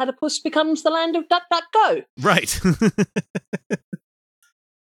duck-billed platypus becomes the land of DuckDuckGo. Right.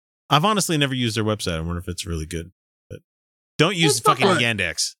 I've honestly never used their website. I wonder if it's really good. But don't use fucking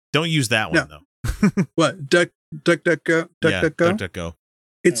Yandex. Don't use that one, though. What? DuckDuckGo? Yeah, DuckDuckGo? DuckDuckGo.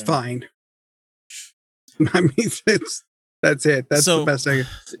 It's fine. I mean, that's it. That's So- the best I can.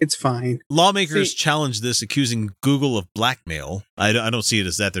 It's fine. Lawmakers challenged this, accusing Google of blackmail. I don't see it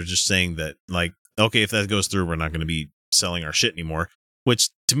as that. They're just saying that, like, okay, if that goes through, we're not going to be selling our shit anymore, which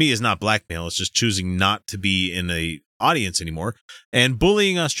to me is not blackmail. It's just choosing not to be in a audience anymore and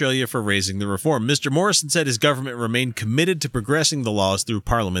bullying Australia for raising the reform. Mr. Morrison said his government remained committed to progressing the laws through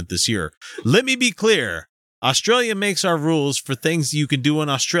Parliament this year. Let me be clear. Australia makes our rules for things you can do in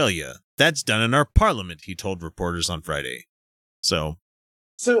Australia. That's done in our Parliament, he told reporters on Friday. So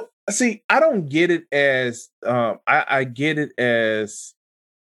see, I don't get it as I get it as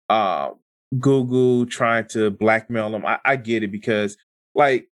Google trying to blackmail them. I get it because,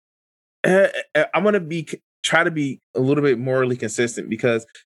 like, I'm gonna try to be a little bit morally consistent because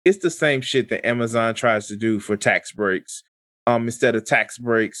it's the same shit that Amazon tries to do for tax breaks. Instead of tax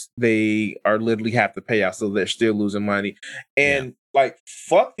breaks, they are literally have to pay out, so they're still losing money. And like,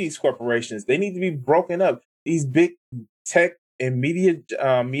 fuck these corporations. They need to be broken up. These big tech and media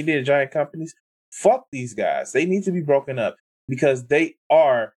giant companies, fuck these guys. They need to be broken up because they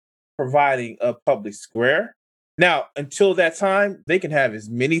are providing a public square. Now, until that time, they can have as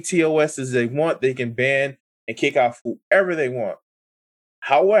many TOS as they want. They can ban and kick out whoever they want.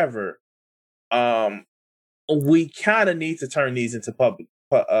 However, we kind of need to turn these into public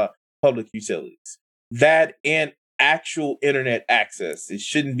utilities. That and actual internet access. It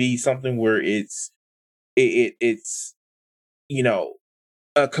shouldn't be something where it's a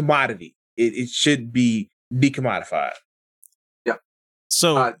commodity. It should be decommodified. Yeah.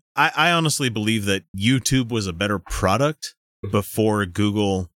 So I honestly believe that YouTube was a better product before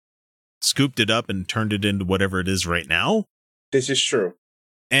Google scooped it up and turned it into whatever it is right now. This is true.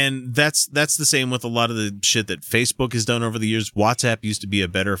 And that's the same with a lot of the shit that Facebook has done over the years. WhatsApp used to be a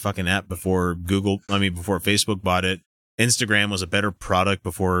better fucking app before before Facebook bought it. Instagram was a better product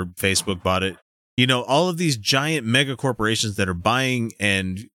before Facebook bought it. All of these giant mega corporations that are buying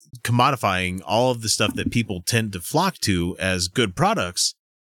and commodifying all of the stuff that people tend to flock to as good products,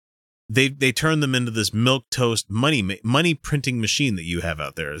 they turn them into this milquetoast money printing machine that you have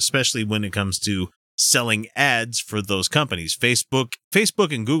out there, especially when it comes to selling ads for those companies. Facebook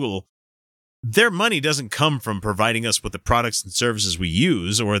and Google, their money doesn't come from providing us with the products and services we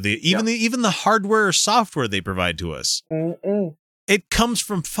use, or even the hardware or software they provide to us. Mm-mm. It comes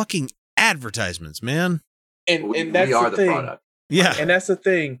from fucking advertisements, man. And that's the thing. Product. Yeah, and that's the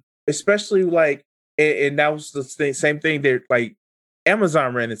thing. Especially like, and that was the same thing that like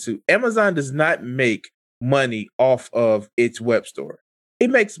Amazon ran into. Amazon does not make money off of its web store. It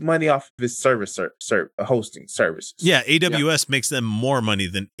makes money off of its service hosting services. Yeah, AWS makes them more money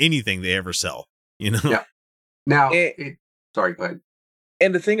than anything they ever sell. Yeah. Now, sorry, go ahead.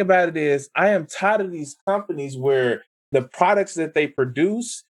 And the thing about it is, I am tired of these companies where the products that they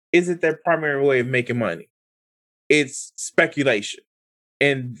produce isn't their primary way of making money. It's speculation.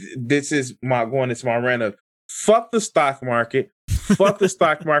 And this is going into my rant of fuck the stock market. Fuck the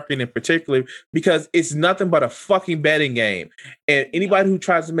stock market in particular, because it's nothing but a fucking betting game. And anybody who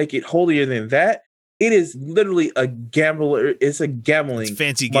tries to make it holier than that, it is literally a gambler. It's a gambling. It's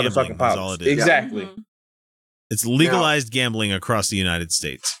fancy gambling. That's all it is. Exactly. Mm-hmm. It's legalized gambling across the United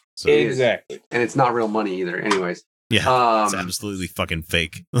States. So. Exactly. And it's not real money either. Anyways. Yeah. It's absolutely fucking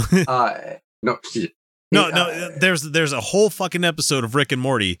fake. No. There's a whole fucking episode of Rick and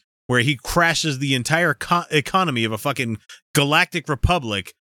Morty where he crashes the entire economy of a fucking galactic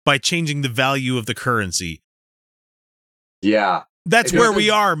republic by changing the value of the currency. Yeah. That's where we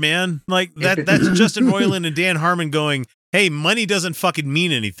are, man. Like that's Justin Roiland and Dan Harmon going, hey, money doesn't fucking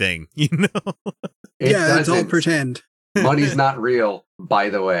mean anything, It's all pretend. Money's not real, by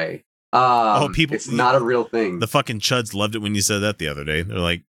the way. It's not a real thing. The fucking chuds loved it when you said that the other day. They're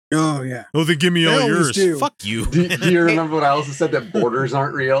like, oh yeah. Oh, then give me all yours. Do. Fuck you. Do you remember when I also said that borders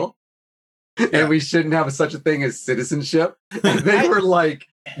aren't real? And we shouldn't have such a thing as citizenship? And they were like,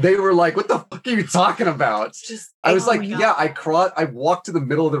 what the fuck are you talking about? I was like, yeah, I walked to the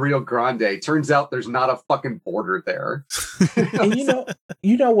middle of the Rio Grande. Turns out there's not a fucking border there. And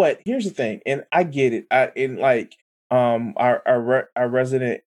you know what? Here's the thing, and I get it. Our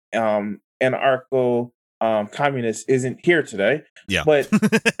resident anarcho communist isn't here today. Yeah. But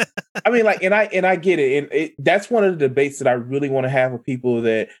I mean, like, and I get it. And that's one of the debates that I really want to have with people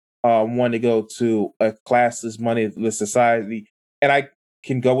that want to go to a classless, moneyless society. And I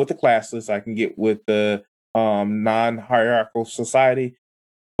can go with the classless. I can get with the non-hierarchical society.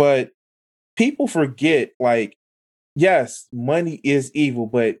 But people forget, like, yes, money is evil,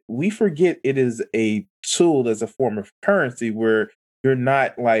 but we forget it is a tool as a form of currency where you're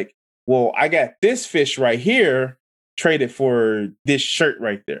not like, well, I got this fish right here traded for this shirt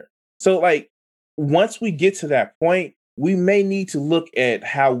right there. So, like, once we get to that point, we may need to look at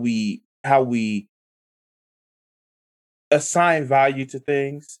how we assign value to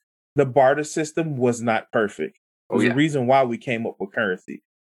things. The barter system was not perfect. There's a reason why we came up with currency.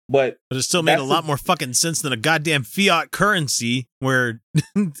 But it still made a lot more fucking sense than a goddamn fiat currency where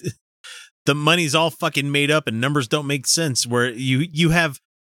the money's all fucking made up and numbers don't make sense. Where you have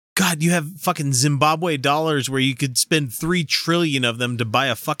fucking Zimbabwe dollars where you could spend 3 trillion of them to buy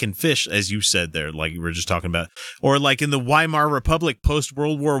a fucking fish, as you said there, like you were just talking about. Or like in the Weimar Republic post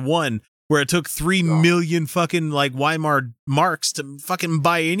World War I, where it took 3 million fucking like Weimar marks to fucking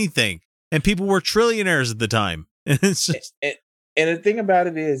buy anything. And people were trillionaires at the time. And it's just... And the thing about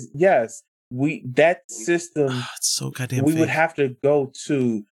it is, yes, that system, it's so goddamn we fake. would have to go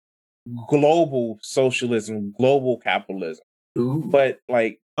to global socialism, global capitalism. Ooh. But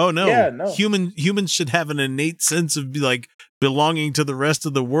like, oh no, yeah, no. Humans should have an innate sense of like belonging to the rest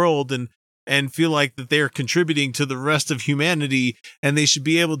of the world and feel like that they are contributing to the rest of humanity, and they should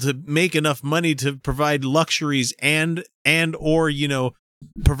be able to make enough money to provide luxuries and or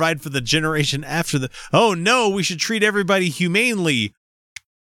provide for the generation after the. Oh no, we should treat everybody humanely.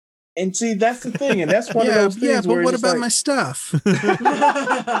 And see, that's the thing, and that's one of those things. Yeah, but where what it's about like, my stuff?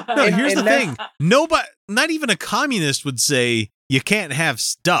 No, here's the thing. Nobody, not even a communist would say you can't have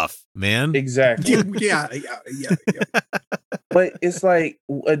stuff, man. Exactly. yeah. But it's like,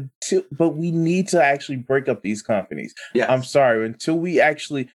 but we need to actually break up these companies. Yeah, I'm sorry. Until we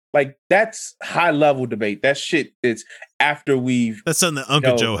actually. Like, that's high level debate. That shit is after we've. That's something that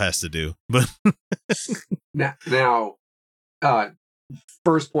Uncle Joe has to do. But now,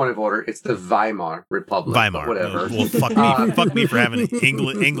 first point of order, it's the Weimar Republic. Weimar, whatever. Well, fuck me for having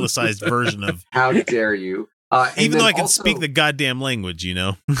an anglicized version of. How dare you? Even though I can speak the goddamn language,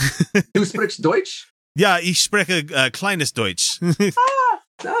 Du sprichst Deutsch? Ja, ich spreche kleines Deutsch.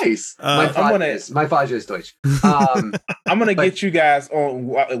 Nice. My Vaja is Deutsch. I'm gonna get you guys on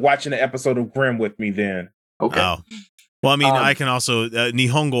watching the episode of Grimm with me then. Okay. Oh. Well, I mean, I can also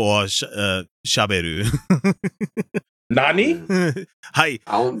Nihongo o shaberu. Nani? I Hi.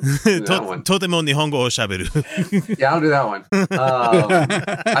 don't do that one. Totemo Nihongo o shaberu. Yeah, I don't do that one.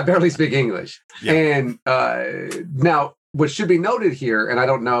 I barely speak English. Yeah. And now, what should be noted here, and I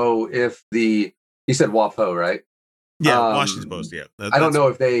don't know if you said WAPO, right? Yeah, Washington Post. Yeah, I don't know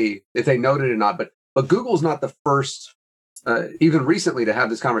if they noted it or not, but Google's not the first, even recently, to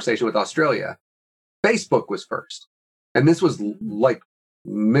have this conversation with Australia. Facebook was first, and this was like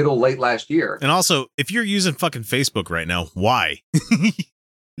late last year. And also, if you're using fucking Facebook right now, why?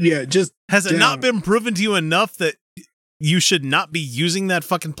 Yeah, just has it not been proven to you enough that you should not be using that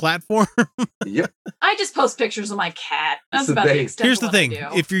fucking platform? Yep. I just post pictures of my cat. That's about the extent. Here's of the what thing. I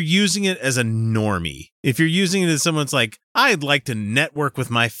do. If you're using it as a normie, if you're using it as someone's like, I'd like to network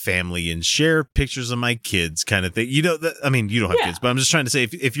with my family and share pictures of my kids kind of thing. You don't have kids, but I'm just trying to say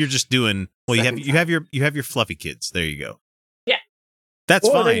if you're just doing, well, you have your fluffy kids. There you go. Yeah. That's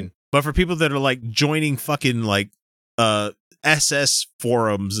fine. But for people that are like joining fucking like SS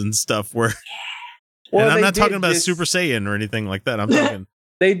forums and stuff where Well, and I'm not talking about Super Saiyan or anything like that. I'm talking.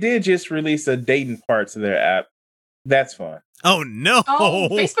 They did just release a dating part to their app. That's fun. Oh no! Oh,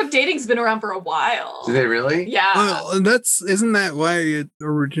 Facebook dating's been around for a while. Did they really? Yeah. Well, isn't that why it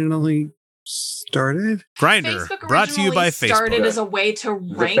originally started? Grindr, brought to you by Facebook. Started as a way to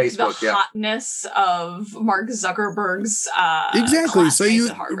rank the Facebook, hotness of Mark Zuckerberg's exactly. So you classmates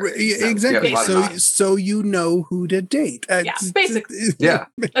at Harvard. exactly. Yeah, so you know who to date. Yeah, basically. Yeah,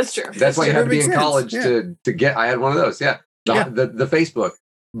 that's true. That's why you had to be in Makes college sense, to get. I had one of those. Yeah, the Facebook.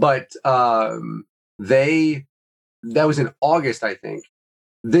 But that was in August, I think.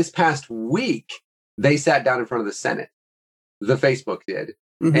 This past week, they sat down in front of the Senate. The Facebook did.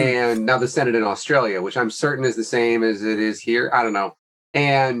 Mhm. And now the Senate in Australia, which I'm certain is the same as it is here. I don't know.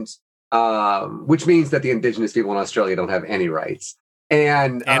 And which means that the indigenous people in Australia don't have any rights.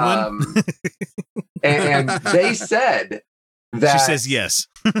 And and they said that she says yes.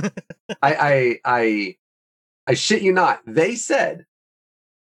 I shit you not. They said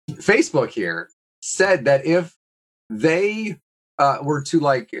Facebook here said that if they were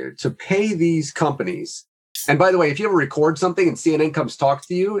to pay these companies And by the way, if you ever record something and CNN comes talk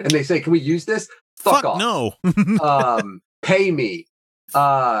to you and they say, "Can we use this?" Fuck off. No. Pay me.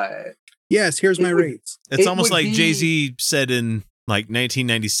 Yes, here's my rates. It's almost like Jay-Z said in like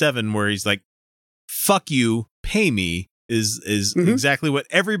 1997, where he's like, "Fuck you, pay me," is exactly what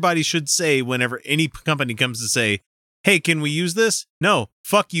everybody should say whenever any company comes to say, "Hey, can we use this?" No,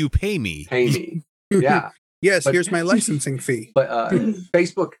 fuck you, pay me. Pay me. Yeah. Yes, here's my licensing fee. But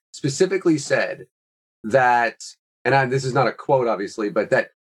Facebook specifically said that, and this is not a quote, obviously, but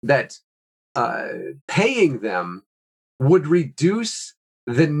that paying them would reduce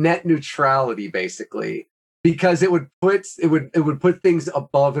the net neutrality, basically, because it would put things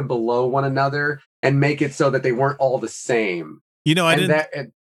above and below one another and make it so that they weren't all the same. You know, I didn't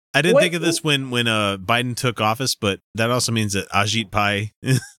think of this when Biden took office, but that also means that Ajit Pai.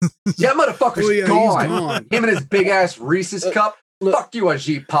 Yeah, motherfucker's gone. Him and his big ass Reese's cup. Fuck you,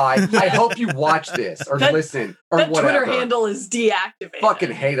 Ajit Pai. I hope you watch this or listen or that whatever. Twitter handle is deactivated.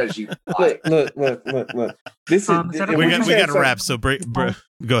 Fucking hate Ajit Pai. Look. This is we got to wrap. So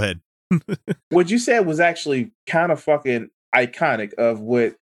go ahead. What you said was actually kind of fucking iconic of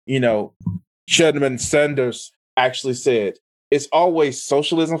what Shedman Sanders actually said. It's always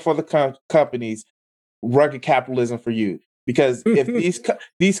socialism for the companies, rugged capitalism for you. Because if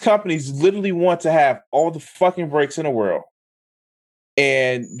these companies literally want to have all the fucking breaks in the world,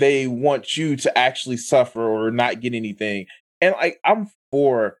 and they want you to actually suffer or not get anything, and I'm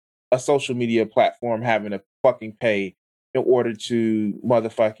for a social media platform having to fucking pay in order to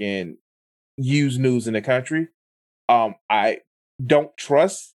motherfucking use news in the country. I don't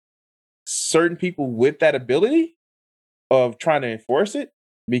trust certain people with that ability of trying to enforce it,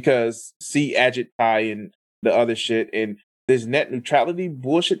 because see Ajit Pai and the other shit and this net neutrality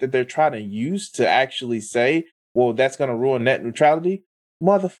bullshit that they're trying to use to actually say, well, that's going to ruin net neutrality.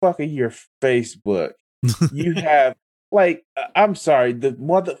 Motherfucker, your Facebook. You have I'm sorry,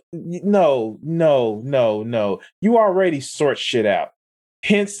 no. You already sort shit out.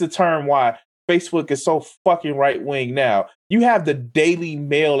 Hence the term why Facebook is so fucking right wing now. You have the Daily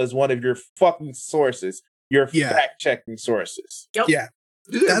Mail as one of your fucking sources, your fact checking sources. Yep. Yeah,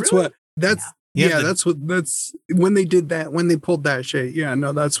 that's when they did that, when they pulled that shit. Yeah,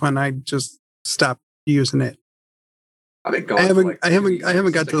 no, that's when I just stopped using it. I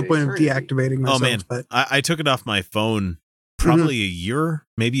haven't got to the point of deactivating myself. Oh man, but I took it off my phone probably a year,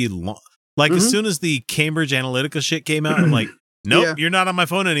 maybe long. Like as soon as the Cambridge Analytica shit came out, I'm like, nope, you're not on my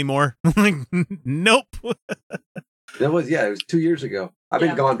phone anymore. I'm like, nope. It was 2 years ago. I've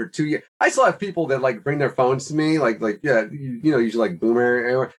been gone for 2 years. I still have people that bring their phones to me, usually like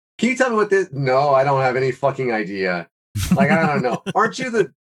Boomer. Can you tell me what this? No, I don't have any fucking idea. I don't know. Aren't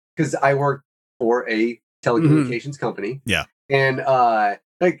you because I work for a telecommunications company. Yeah. And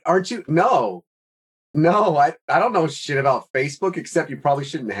aren't you? No, I don't know shit about Facebook except you probably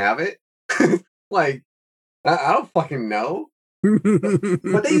shouldn't have it. I don't fucking know.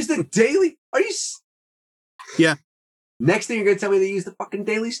 But they use the Daily. Are you? Yeah. Next thing you're gonna tell me they use the fucking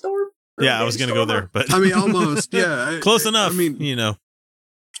Daily Storm? Yeah, I was gonna go there, but I mean, almost. Yeah, close enough. I mean,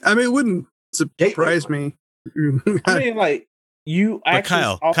 it wouldn't surprise me. I mean, you. But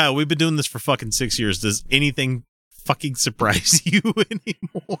Kyle, we've been doing this for fucking 6 years. Does anything fucking surprise you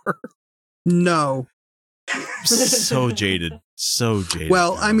anymore? No. So jaded.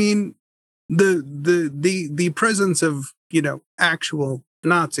 Well, I mean, the presence of actual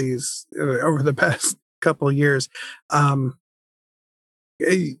Nazis over the past couple of years, that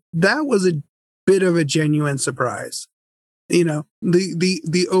was a bit of a genuine surprise.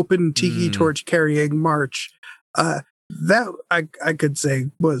 The open tiki torch carrying march, that I could say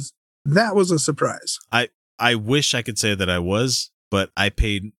was a surprise. I wish I could say that I was, but I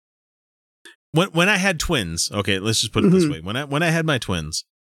paid when I had twins. Okay, let's just put it this way: when I had my twins,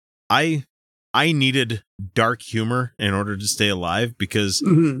 I needed dark humor in order to stay alive, because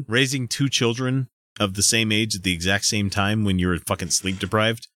raising two children of the same age at the exact same time when you're fucking sleep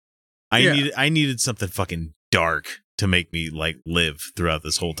deprived, I needed something fucking dark to make me live throughout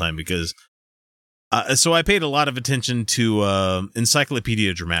this whole time, because so I paid a lot of attention to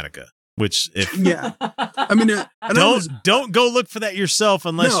Encyclopedia Dramatica, which I mean, don't go look for that yourself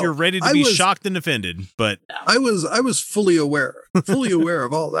unless you're ready to be shocked and offended. But I was fully aware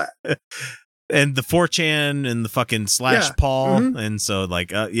of all that. And the 4chan and the fucking /Paul. And so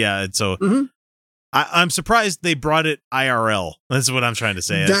I'm surprised they brought it IRL. That's what I'm trying to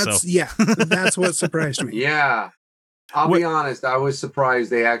say. That's what surprised me. Yeah. I'll be honest. I was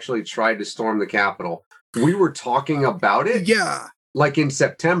surprised they actually tried to storm the Capitol. We were talking about it. Yeah. In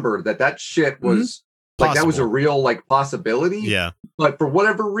September, that shit was that was a real possibility. Yeah. But for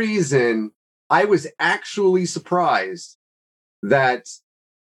whatever reason, I was actually surprised that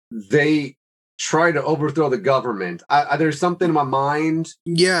they tried to overthrow the government. There's something in my mind.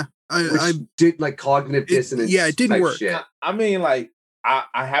 Yeah, I did like cognitive dissonance. Yeah, it didn't type work. Shit. I mean, like,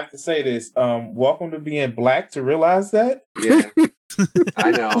 I have to say this. Welcome to being black to realize that. Yeah.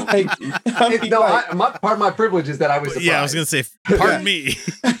 I know. Like, part of my privilege is that I was surprised. Yeah, I was gonna say, pardon me.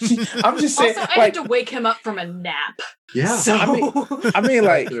 I'm just saying. Also, I had to wake him up from a nap. Yeah. So I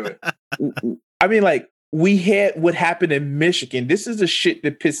mean, like, we had what happened in Michigan. This is the shit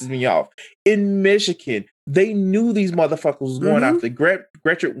that pisses me off. In Michigan, they knew these motherfuckers was going after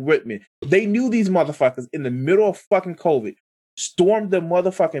Gretchen Whitman. They knew these motherfuckers in the middle of fucking COVID stormed the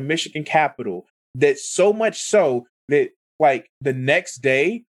motherfucking Michigan Capitol. That so much so that, like, the next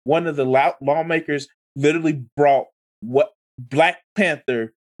day, one of the lawmakers literally brought Black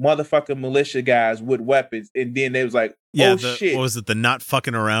Panther motherfucking militia guys with weapons, and then they was like, Yeah, shit. What was it? The Not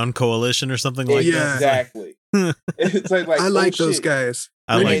Fucking Around Coalition or something like that? Exactly. It's like I like those shit. guys.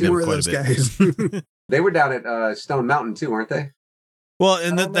 I like them more of quite those a bit. guys. They were down at Stone Mountain too, weren't they? Well,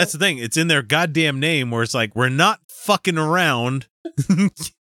 and that's the thing. It's in their goddamn name where it's like, we're not fucking around.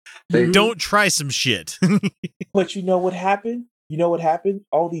 Don't try some shit. But you know what happened?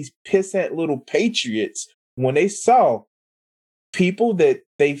 All these pissant little patriots, when they saw people that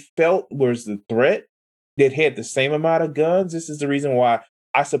they felt was the threat that had the same amount of guns. This is the reason why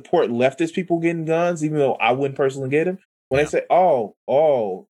I support leftist people getting guns, even though I wouldn't personally get them. When they say,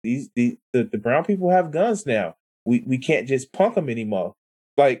 the brown people have guns now, we can't just punk them anymore.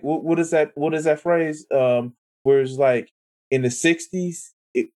 Like, what is that phrase? Where it's like, in the 60s,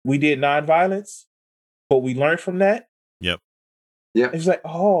 we did nonviolence, but we learned from that. Yep. It's like,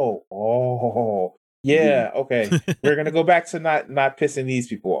 yeah, okay. We're gonna go back to not pissing these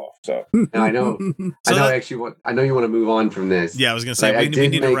people off. So I know you want to move on from this. Yeah, I was gonna say we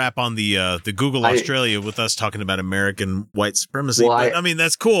need to wrap on the Google Australia with us talking about American white supremacy. Well, but I mean,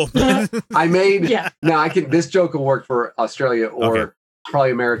 that's cool. This joke will work for Australia or probably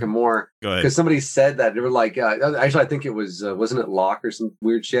America more. Go ahead. Because somebody said that they were like, actually, I think it was wasn't it Locke or some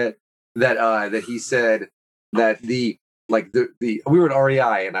weird shit that he said that we were at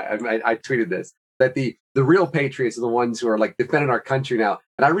REI and I tweeted this, that the real patriots are the ones who are like defending our country now.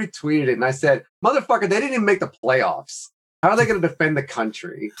 And I retweeted it and I said, motherfucker, they didn't even make the playoffs. How are they going to defend the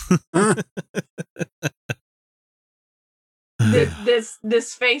country?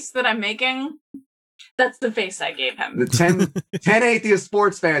 this face that I'm making, that's the face I gave him. The 10 atheist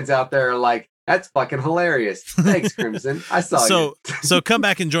sports fans out there are like, that's fucking hilarious. Thanks, Crimson. I saw you. So come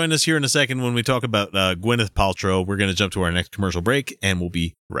back and join us here in a second when we talk about Gwyneth Paltrow. We're going to jump to our next commercial break, and we'll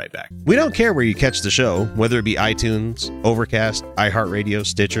be right back. We don't care where you catch the show, whether it be iTunes, Overcast, iHeartRadio,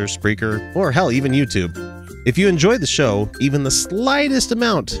 Stitcher, Spreaker, or hell, even YouTube. If you enjoy the show, even the slightest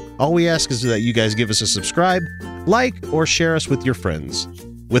amount, all we ask is that you guys give us a subscribe, like, or share us with your friends.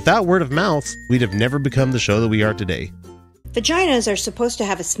 Without word of mouth, we'd have never become the show that we are today. Vaginas are supposed to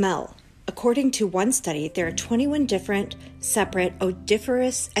have a smell. According to one study, there are 21 different separate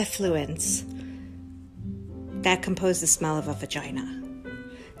odoriferous effluents that compose the smell of a vagina.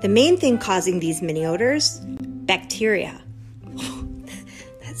 The main thing causing these mini odors, bacteria.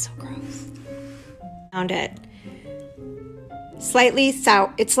 That's so gross. Found it. Slightly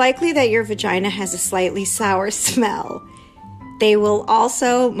sour. It's likely that your vagina has a slightly sour smell. They will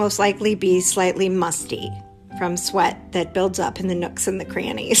also most likely be slightly musty from sweat that builds up in the nooks and the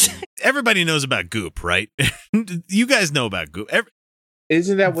crannies. Everybody knows about Goop, right? You guys know about Goop.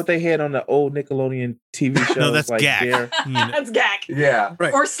 Isn't that what they had on the old Nickelodeon TV show? No, that's Gak. That's Gak. Yeah.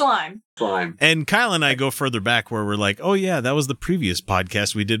 Right. Or slime. And Kyle and I go further back where we're like, oh yeah, that was the previous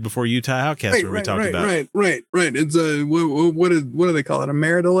podcast we did before Utah Outcast where we talked about. Right. It's what do they call it? A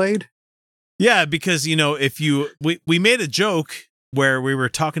marital aid? Yeah, because if we made a joke where we were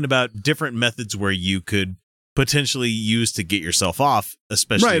talking about different methods where you could potentially use to get yourself off,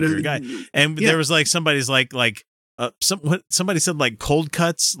 especially if you're a guy. And there was like somebody said like cold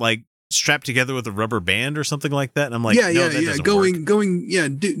cuts, like strapped together with a rubber band or something like that. And I'm like, that doesn't work. Going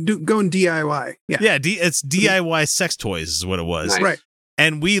DIY. Yeah, it's DIY sex toys is what it was. Nice. Right.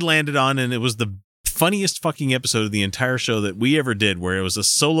 And we landed on, and it was the funniest fucking episode of the entire show that we ever did, where it was a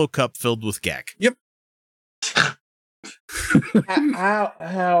solo cup filled with Gak. Yep.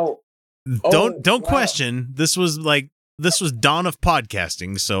 How? Don't question. This was dawn of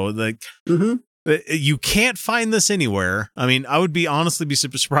podcasting. So like, you can't find this anywhere. I mean, I would honestly be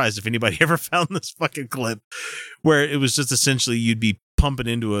super surprised if anybody ever found this fucking clip where it was just essentially you'd be pumping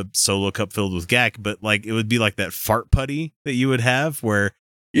into a solo cup filled with Gak, but like it would be like that fart putty that you would have where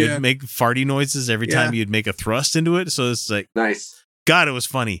you'd make farty noises every time you'd make a thrust into it. So it's like, nice. God, it was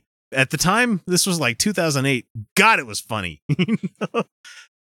funny. at the time, this was like 2008. God, it was funny.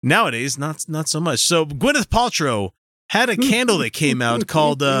 Nowadays, not so much. So Gwyneth Paltrow had a candle that came out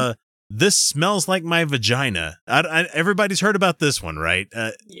called "This Smells Like My Vagina." Everybody's heard about this one, right?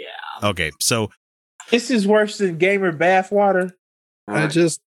 Yeah. Okay, so this is worse than gamer bathwater. I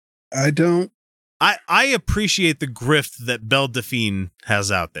don't. I appreciate the grift that Belle Delphine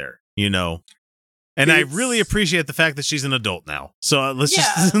has out there, you know, and I really appreciate the fact that she's an adult now. So let's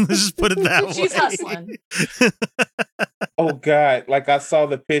just put it that way. She's hustling. Oh God! Like I saw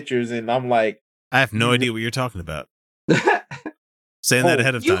the pictures and I'm like, I have no idea what you're talking about. Saying that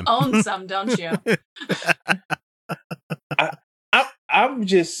ahead of You time. own some, don't you? I'm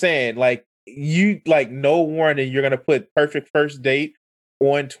just saying, like you, like no warning, you're gonna put "perfect first date"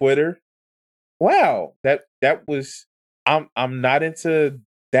 on Twitter. Wow, that was. I'm not into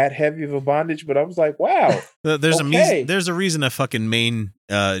that heavy of a bondage, but I was like, wow. There's a reason a fucking main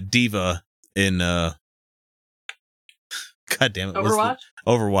diva in God damn it,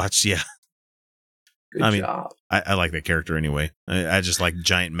 Overwatch, yeah. Good job. I like that character anyway. I just like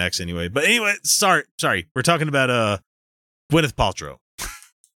giant mechs anyway. But anyway, sorry. We're talking about Gwyneth Paltrow.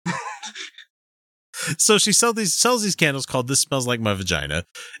 So she sells these candles called "This Smells Like My Vagina,"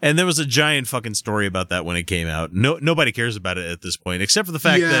 and there was a giant fucking story about that when it came out. Nobody cares about it at this point, except for the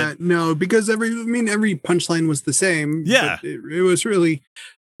fact that because every punchline was the same. Yeah, it was really,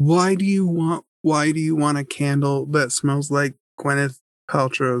 why do you want a candle that smells like Gwyneth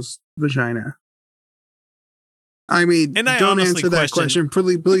Paltrow's vagina? I mean, and I don't honestly answer that question,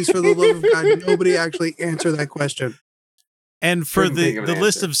 please, for the love of God. Nobody actually answer that question. And for the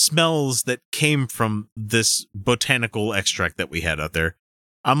list of smells that came from this botanical extract that we had out there,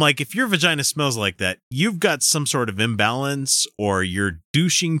 I'm like, if your vagina smells like that, you've got some sort of imbalance, or you're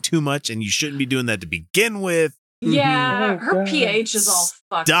douching too much, and you shouldn't be doing that to begin with. Yeah, her pH is all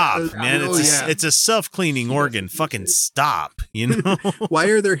fucked Stop, up. man. It's a self-cleaning organ. Fucking stop, you know? Why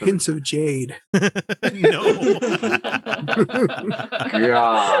are there hints of jade? No.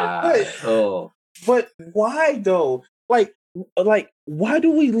 God. But why though? Like, why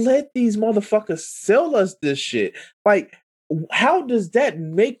do we let these motherfuckers sell us this shit? Like, how does that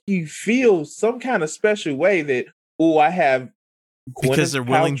make you feel some kind of special way that, I have because they're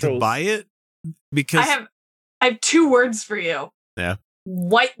willing to buy it? Because I have two words for you. Yeah.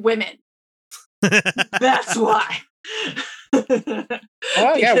 White women. That's why.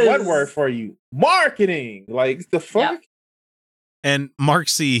 I got one word for you. Marketing. Like, the fuck? Yep. And Mark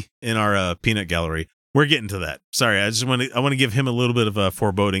C in our peanut gallery. We're getting to that. Sorry, I want to give him a little bit of a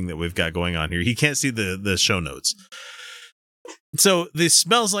foreboding that we've got going on here. He can't see the show notes. So this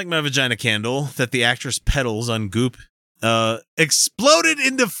Smells Like My Vagina candle that the actress peddles on Goop exploded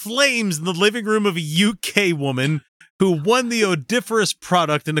into flames in the living room of a UK woman who won the odoriferous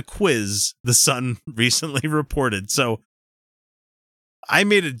product in a quiz, The Sun recently reported. So I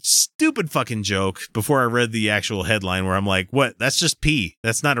made a stupid fucking joke before I read the actual headline where I'm like, what? That's just pee.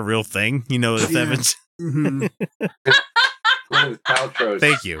 That's not a real thing. You know, if that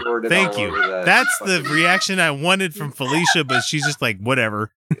Thank you. Thank you. That's the reaction I wanted from Felicia, but she's just like,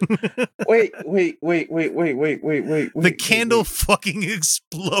 whatever. Wait. The candle fucking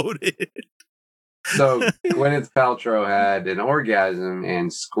exploded. So Gwyneth Paltrow had an orgasm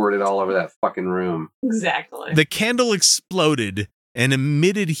and squirted all over that fucking room. Exactly. The candle exploded and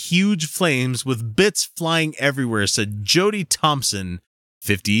emitted huge flames with bits flying everywhere, said Jody Thompson,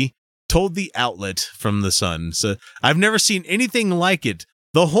 50, told the outlet from The Sun. So I've never seen anything like it.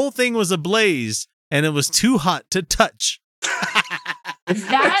 The whole thing was ablaze and it was too hot to touch.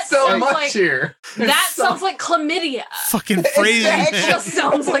 That so sounds much like here. sounds like chlamydia. Fucking phrasing. It just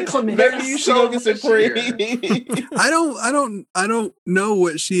sounds like chlamydia. Maybe you should go get some cream. I don't know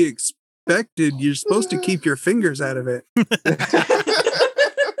what she expected. You're supposed to keep your fingers out of it.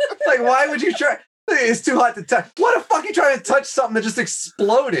 Like, why would you try? It's too hot to touch. What the fuck are you trying to touch something that just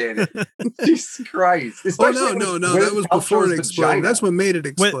exploded? Jesus Christ. Oh, no. That was before it exploded. Vagina. That's what made it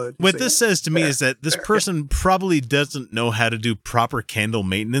explode. What this says to me is that this person probably doesn't know how to do proper candle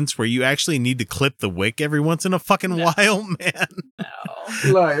maintenance where you actually need to clip the wick every once in a fucking while, man.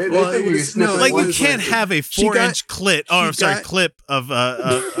 You can't have a 4-inch clip of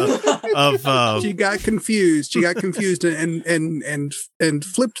She got confused. She got confused and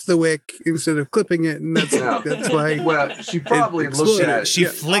flipped the wick instead of clipping it, and that's why. Well, she probably looked at it. She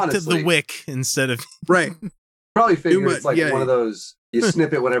flicked the wick instead of right. Probably figured it's like one of those. You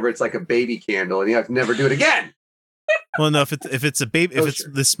snip it whenever it's like a baby candle, and you have to never do it again. Well, no, if it's a baby,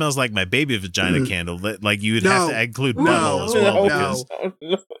 this smells like my baby vagina candle, like you would have to include butthole as well.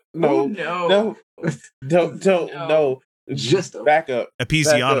 No. Just back up.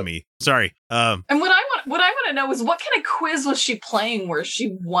 Episiotomy. Sorry. And what I want to know is what kind of quiz was she playing where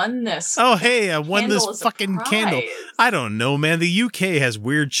she won this? Oh, hey, I won candle this as a fucking candle. prize? I don't know, man. The UK has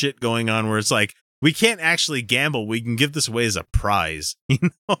weird shit going on where it's like, we can't actually gamble. We can give this away as a prize. You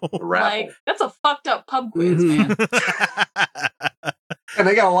know? Like, that's a fucked up pub quiz, man. And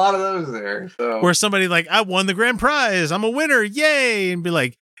they got a lot of those there. So Where somebody like, I won the grand prize. I'm a winner. Yay. And be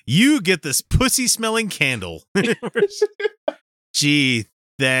like, you get this pussy smelling candle. Gee,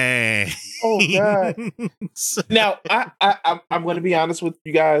 thanks. Oh God. Now I'm going to be honest with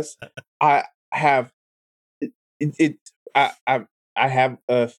you guys. I have I have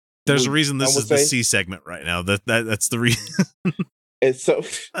a. There's a reason this is the C segment right now. That's the reason. And so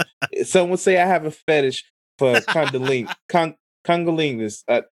some would say I have a fetish for congolingus.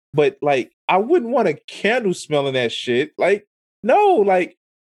 But like I wouldn't want a candle smelling that shit. Like, no, like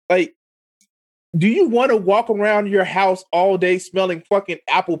do you want to walk around your house all day smelling fucking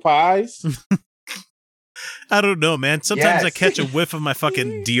apple pies? I don't know, man. Sometimes Yes. I catch a whiff of my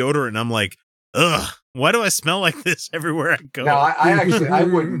fucking deodorant and I'm like, ugh, why do I smell like this everywhere I go? No, I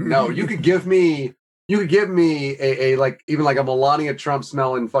wouldn't. No, you could give me a like even like a Melania Trump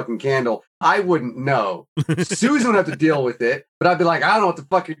smelling fucking candle. I wouldn't know. Susan would have to deal with it, but I'd be like, I don't know what the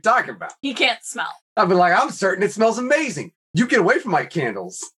fuck you're talking about. He can't smell. I'd be like, I'm certain it smells amazing. You get away from my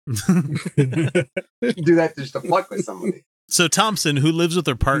candles. You do that just to fuck with somebody. So Thompson, who lives with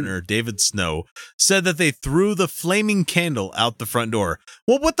her partner, David Snow, said that they threw the flaming candle out the front door.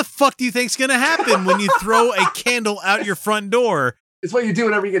 Well, what the fuck do you think's going to happen when you throw a candle out your front door? It's what you do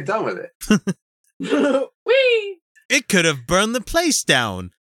whenever you get done with it. Whee! It could have burned the place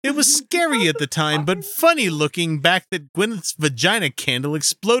down. It was scary at the time, but funny looking back that Gwyneth's vagina candle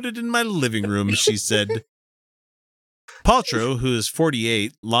exploded in my living room, she said. Paltrow, who is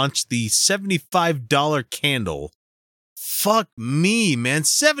 48, launched the $75 candle. Fuck me, man.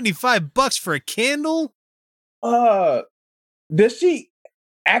 $75 for a candle? Does she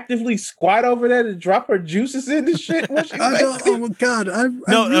actively squat over there to drop her juices in the shit? Oh my God.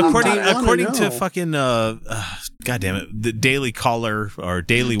 According to fucking God damn it, the Daily Caller or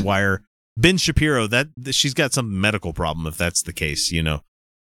Daily Wire, Ben Shapiro, that she's got some medical problem if that's the case, you know.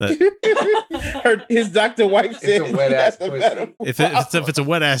 His doctor wife said it's a wet ass pussy. If it's a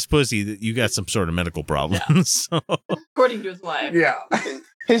wet ass pussy, you got some sort of medical problem. Yeah. So. According to his wife. Yeah.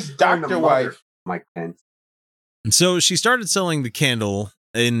 His doctor wife. Mike Pence. And so she started selling the candle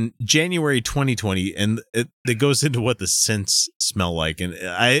in January 2020, and it goes into what the scents smell like. And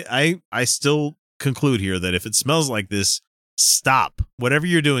I still conclude here that if it smells like this, stop. Whatever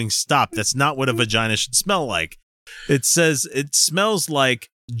you're doing, stop. That's not what a vagina should smell like. It says it smells like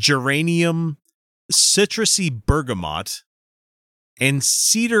geranium, citrusy bergamot, and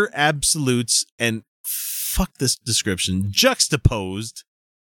cedar absolutes, and fuck this description, juxtaposed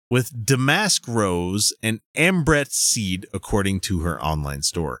with damask rose and ambrette seed, according to her online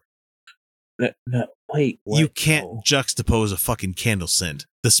store. No, wait. What? You can't juxtapose a fucking candle scent.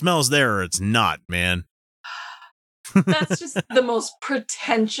 The smell's there or it's not, man. That's just the most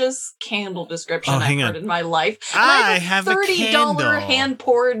pretentious candle description I've hang heard on. in my life. And I have a $30 candle. hand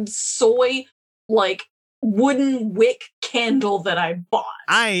poured soy like wooden wick candle that I bought.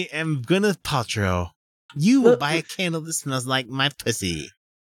 I am Gwyneth Paltrow. You will buy a candle that smells like my pussy.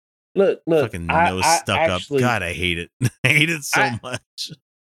 Look. Fucking nose stuck actually, up. God, I hate it. I hate it so much.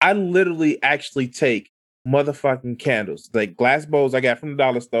 I literally actually take motherfucking candles, like glass bowls I got from the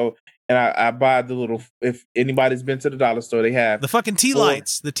dollar store, and I buy the little. If anybody's been to the dollar store, they have the fucking tea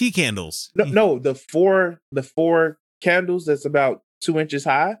lights, the tea candles. No, the four candles that's about 2 inches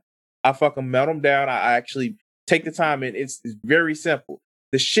high. I fucking melt them down. I actually take the time, and it's very simple.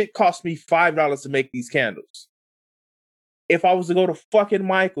 The shit cost me $5 to make these candles. If I was to go to fucking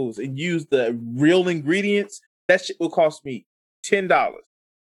Michael's and use the real ingredients, that shit would cost me $10.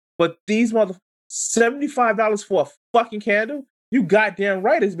 But these $75 for a fucking candle? You goddamn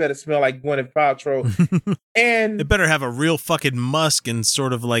right it's better smell like Gwyneth Paltrow. And it better have a real fucking musk and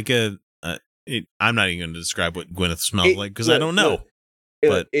sort of like I'm not even going to describe what Gwyneth smells like because I don't know.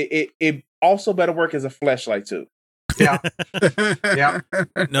 But it also better work as a fleshlight too. Yeah. Yeah.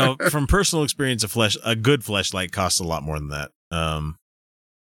 No, from personal experience, a good fleshlight costs a lot more than that.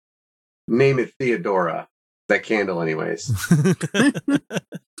 Name it Theodora. That candle, anyways.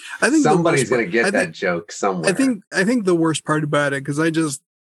 I think somebody's gonna get that joke somewhere. I think the worst part about it, because I just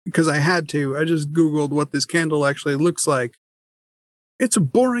Googled what this candle actually looks like. It's a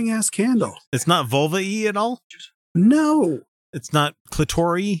boring ass candle. It's not vulva-y at all? No. It's not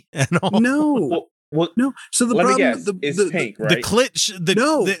clitory at all? No. Well, no. So the let me problem, guess. It's pink, right? The clit,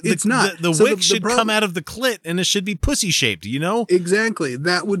 it's not. The So wick should come out of the clit, and it should be pussy shaped. You know, exactly.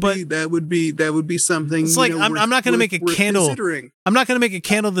 That would be something. It's like I'm not going to make a candle. I'm not going to make a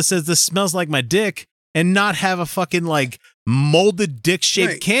candle that says this smells like my dick, and not have a fucking like molded dick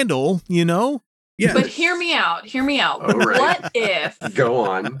shaped candle. You know. Yeah. But hear me out. Hear me out. All right. What if? Go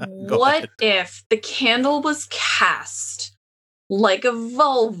on. What if the candle was cast like a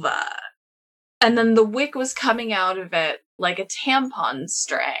vulva, and then the wick was coming out of it like a tampon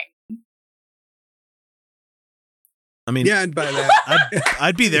string? I mean, yeah, I'd buy that.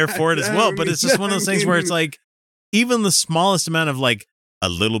 I'd be there for it as well. But it's just one of those things where it's like, even the smallest amount of like a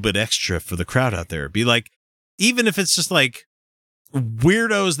little bit extra for the crowd out there, be like, even if it's just like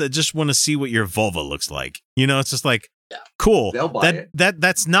weirdos that just want to see what your vulva looks like, you know, it's just like, cool. They'll buy it.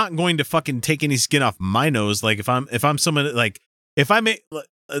 That's not going to fucking take any skin off my nose. Like if I'm someone like, if I make,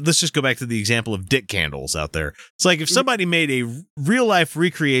 let's just go back to the example of dick candles out there. It's like if somebody made a real life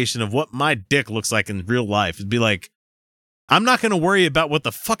recreation of what my dick looks like in real life, it'd be like, I'm not going to worry about what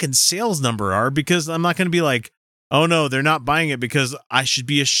the fucking sales number are, because I'm not going to be like, oh no, they're not buying it because I should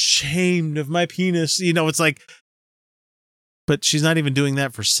be ashamed of my penis. You know, it's like, but she's not even doing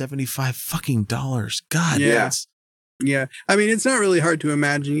that for $75 fucking dollars. God, yeah. Yeah. I mean, it's not really hard to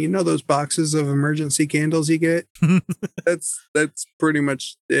imagine. You know those boxes of emergency candles you get? That's pretty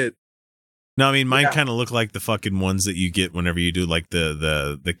much it. No, I mean, mine kind of look like the fucking ones that you get whenever you do like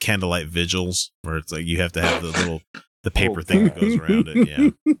the candlelight vigils, where it's like you have to have the paper thing that goes around it.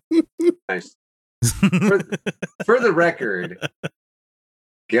 Yeah. Nice. For the record,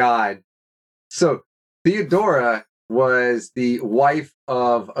 God. So Theodora was the wife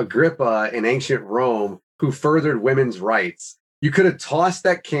of Agrippa in ancient Rome, who furthered women's rights. You could have tossed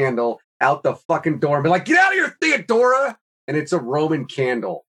that candle out the fucking door and be like, get out of here, Theodora! And it's a Roman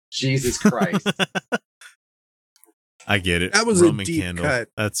candle. Jesus Christ. I get it. That was Roman a deep candle. cut.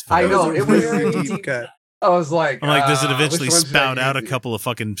 That's fine. I know. It was very a deep cut. I was like, I'm like, does it eventually which one's spout out a easy? couple of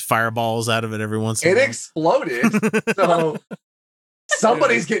fucking fireballs out of it every once in a It while? exploded. So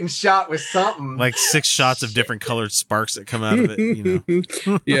somebody's getting shot with something. Like 6 shots of different colored sparks that come out of it, you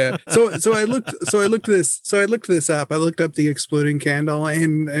know. Yeah. So I looked this up. I looked up the exploding candle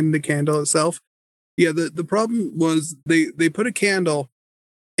and the candle itself. Yeah, the problem was they put a candle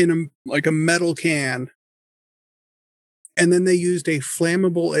in a metal can, and then they used a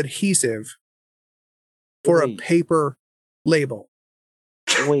flammable adhesive for a paper label.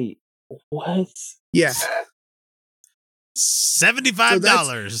 Wait, what? Yeah.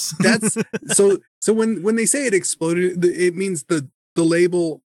 $75. That's so when they say it exploded, it means the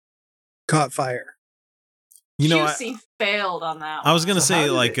label caught fire. You know, QC failed on that. I was gonna say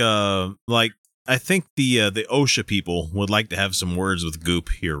one. like I think the OSHA people would like to have some words with Goop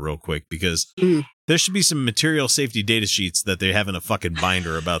here real quick, because there should be some material safety data sheets that they have in a fucking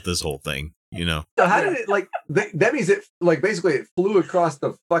binder about this whole thing. You know, So how did it like? That means it like basically it flew across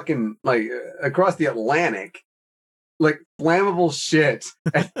the fucking across the Atlantic, like flammable shit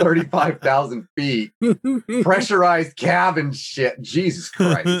at 35,000 feet, pressurized cabin shit. Jesus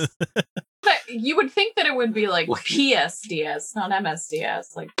Christ! But you would think that it would be like PSDS, not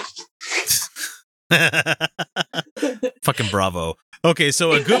MSDS. Like, fucking bravo. Okay,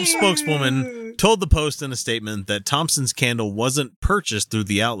 so a Goop spokeswoman told the Post in a statement that Thompson's candle wasn't purchased through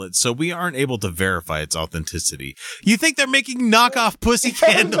the outlet, so we aren't able to verify its authenticity. You think they're making knockoff pussy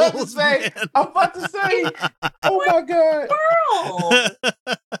candles? I'm about to say. Oh my god.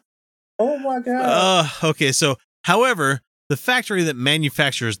 Oh my god. Okay, so however, the factory that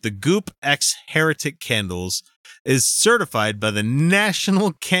manufactures the Goop X Heretic candles is certified by the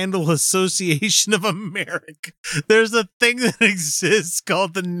National Candle Association of America. There's a thing that exists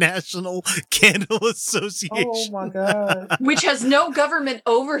called the National Candle Association. Oh my god. which has no government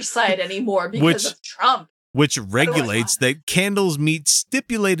oversight anymore because of Trump. Which regulates that candles meet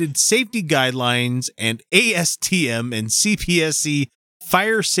stipulated safety guidelines and ASTM and CPSC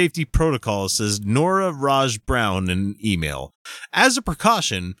fire safety protocols, says Nora Raj Brown in an email. As a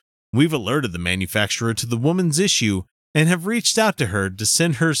precaution, we've alerted the manufacturer to the woman's issue and have reached out to her to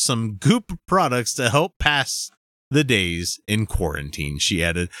send her some Goop products to help pass the days in quarantine, she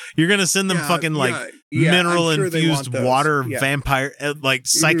added. You're going to send them mineral-infused water vampire, like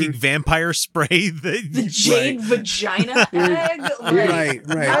psychic vampire spray? The jade vagina egg? Right.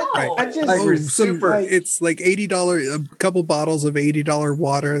 I just it's like $80, a couple bottles of $80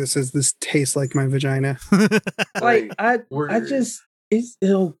 water that says this tastes like my vagina. Like it's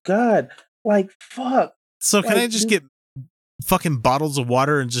oh god, like fuck. So can I just get fucking bottles of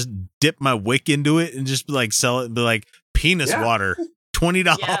water and just dip my wick into it and just be like sell it and be like penis water?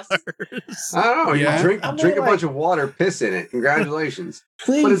 $20. Yes. I don't know. Yeah. You drink I mean, drink a like- bunch of water, piss in it. Congratulations.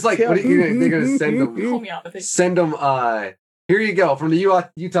 Please But it's like, tell what are you gonna, they're going to send them. Homeopathy. Send them. Here you go from the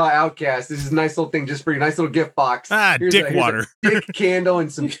Utah Outcast. This is a nice little thing just for you. Nice little gift box. Dick water. Dick candle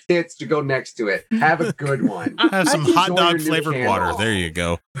and some tits to go next to it. Have a good one. Have some Enjoy hot your dog new flavored candle. water. There you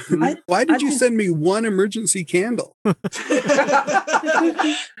go. Why did you send me one emergency candle? I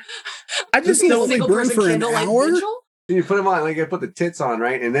just Doesn't it don't only Single burn person for an candlelight hour? vigil? You put them on, like, you put the tits on,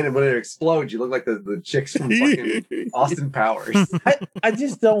 right? And then when it explodes, you look like the chicks from fucking Austin Powers. I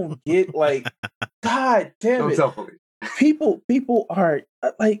just don't get like, God damn Don't it. tell police. People are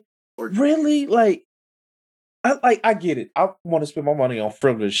like really like I get it. I want to spend my money on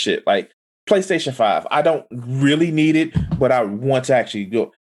frivolous shit like PlayStation 5. I don't really need it, but I want to actually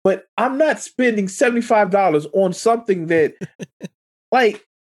go. But I'm not spending $75 on something that like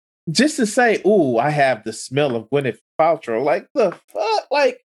just to say, "Ooh, I have the smell of Gwyneth Paltrow." Like the fuck?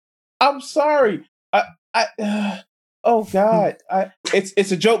 Like, I'm sorry. Oh God!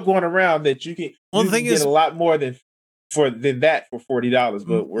 It's a joke going around that you can. Well, you the thing can is, get a lot more than that for $40.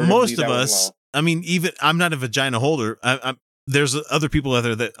 But we're gonna most leave of that one us, alone. I mean, even I'm not a vagina holder. There's other people out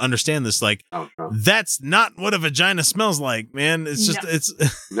there that understand this. Like, that's not what a vagina smells like, man. It's just it's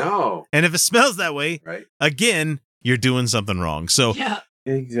no. And if it smells that way, right? Again, you're doing something wrong. So Yeah.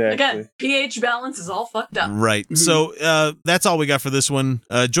 Exactly. Again, pH balance is all fucked up. right. So that's all we got for this one.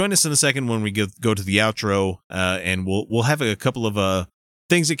 Join us in a second when we go to the outro, and we'll have a couple of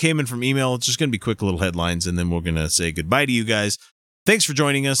things that came in from email. It's just going to be quick little headlines, and then we're going to say goodbye to you guys. Thanks for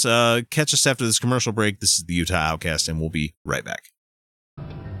joining us. Catch us after this commercial break. This is the Utah Outcast, and we'll be right back.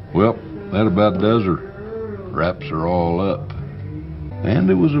 Well, that about does her. Wraps are all up.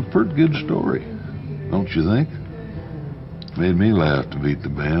 And it was a pretty good story, don't you think? Made me laugh to beat the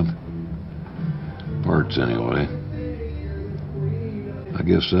band. Parts, anyway. I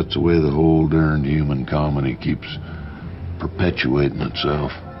guess that's the way the whole darn human comedy keeps perpetuating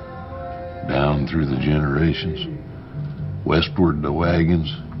itself. Down through the generations. Westward the wagons.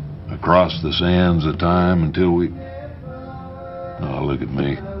 Across the sands of time until we... Oh, look at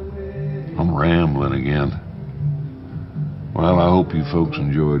me. I'm rambling again. Well, I hope you folks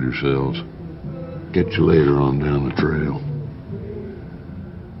enjoyed yourselves. Catch you later on down the trail.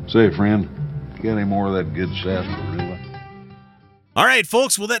 Say, friend, you got any more of that good sarsaparilla? All right,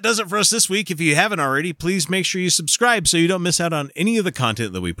 folks. Well, that does it for us this week. If you haven't already, please make sure you subscribe so you don't miss out on any of the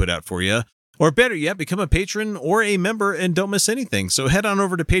content that we put out for you. Or better yet, become a patron or a member and don't miss anything. So head on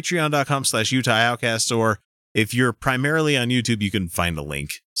over to patreon.com/Utah Outcasts, or if you're primarily on YouTube, you can find a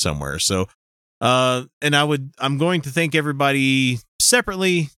link somewhere. So, and I'm going to thank everybody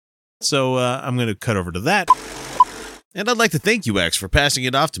separately. So I'm going to cut over to that. And I'd like to thank you, X, for passing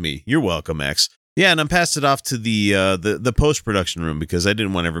it off to me. You're welcome, X. Yeah, and I'm passed it off to the post-production room because I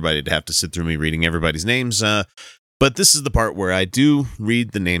didn't want everybody to have to sit through me reading everybody's names. But this is the part where I do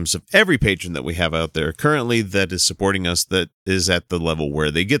read the names of every patron that we have out there currently that is supporting us, that is at the level where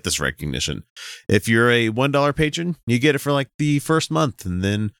they get this recognition. If you're a $1 patron, you get it for like the first month, and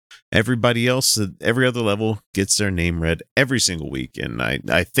then everybody else at every other level gets their name read every single week. And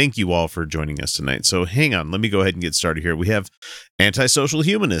I thank you all for joining us tonight. So hang on, let me go ahead and get started here. We have Antisocial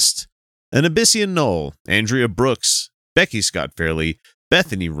Humanist, An Abyssian Null, Andrea Brooks, Becky Scott Fairley,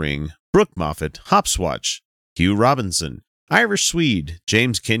 Bethany Ring, Brooke Moffat, Hopswatch, Hugh Robinson, Irish Swede,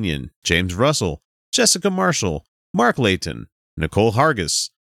 James Kenyon, James Russell, Jessica Marshall, Mark Layton, Nicole Hargis,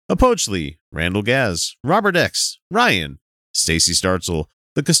 Apochley, Randall Gaz, Robert X, Ryan, Stacy Startzel,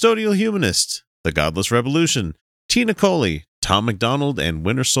 The Custodial Humanist, The Godless Revolution, Tina Coley, Tom McDonald, and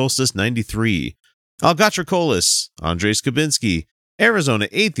Winter Solstice 93, Algatracolis, Andrei Skabinski, Arizona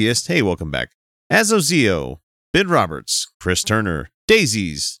Atheist, hey, welcome back, Azozio, Ben Roberts, Chris Turner,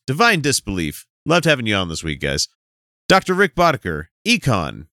 Daisies, Divine Disbelief, loved having you on this week, guys, Dr. Rick Boddicker,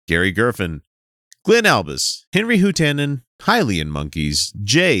 Econ, Gary Gerfin, Glenn Albus, Henry Hutanen, Hylian Monkeys,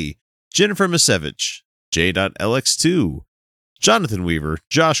 Jay, Jennifer Misevich, J.LX2, Jonathan Weaver,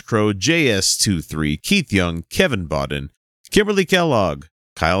 Josh Crow, JS23, Keith Young, Kevin Bodden, Kimberly Kellogg,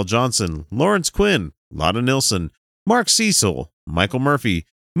 Kyle Johnson, Lawrence Quinn, Lotta Nilsson, Mark Cecil, Michael Murphy,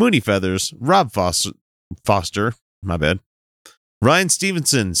 Mooney Feathers, Rob Foster, my bad, Ryan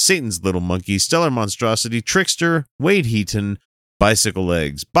Stevenson, Satan's Little Monkey, Stellar Monstrosity, Trickster, Wade Heaton, Bicycle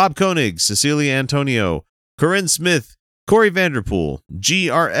Legs, Bob Koenig, Cecilia Antonio, Corinne Smith, Corey Vanderpool,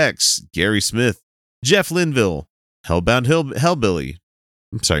 GRX, Gary Smith, Jeff Linville, Hellbound Hillbilly.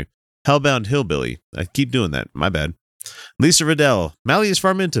 I keep doing that. My bad. Lisa Riddell, Malleus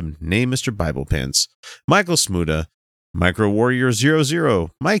Farmentum, name Mr. Bible Pants, Michael Smuda, Micro Warrior 00,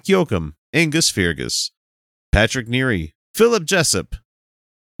 Mike Yoakum, Angus Fergus, Patrick Neary, Philip Jessup,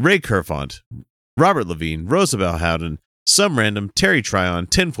 Ray Kerfont, Robert Levine, Rosabelle Howden, Some Random, Terry Tryon,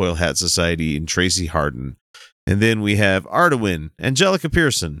 Tinfoil Hat Society, and Tracy Harden. And then we have Ardawen, Angelica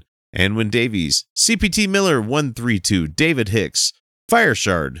Pearson, Anwin Davies, CPT Miller 132, David Hicks,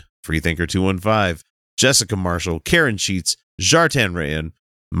 Fireshard, Freethinker 215, Jessica Marshall, Karen Sheets, Jartan Rayan,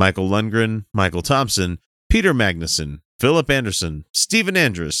 Michael Lundgren, Michael Thompson, Peter Magnuson, Philip Anderson, Stephen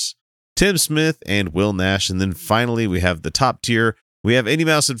Andrus, Tim Smith, and Will Nash. And then finally, we have the top tier. We have Any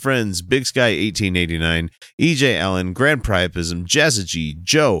Mouse and Friends, Big Sky 1889, EJ Allen, Grand Priapism, Jazza G,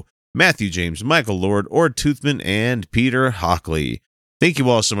 Joe, Matthew James, Michael Lord, Ord Toothman, and Peter Hockley. Thank you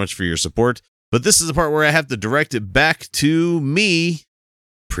all so much for your support. But this is the part where I have to direct it back to me,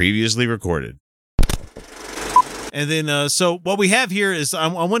 previously recorded. And then, so what we have here is I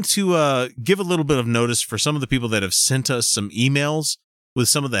want to give a little bit of notice for some of the people that have sent us some emails with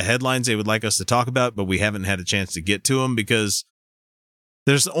some of the headlines they would like us to talk about, but we haven't had a chance to get to them because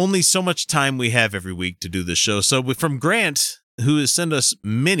there's only so much time we have every week to do this show. So from Grant, who has sent us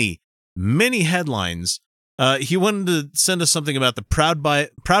many, many headlines, he wanted to send us something about the Proud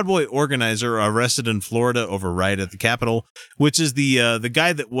Boy organizer arrested in Florida over riot at the Capitol, which is the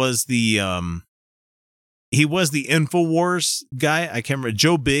guy that was he was the InfoWars guy. I can't remember.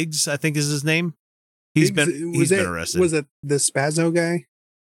 Joe Biggs, I think is his name. He's been arrested. Was it the Spazzo guy?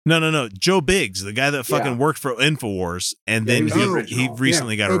 No. Joe Biggs, the guy that fucking worked for InfoWars, and then he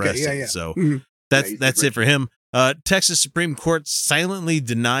recently got arrested. Yeah. So that's it for him. Texas Supreme Court silently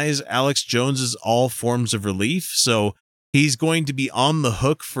denies Alex Jones's all forms of relief. So he's going to be on the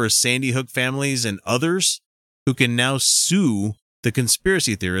hook for Sandy Hook families and others who can now sue the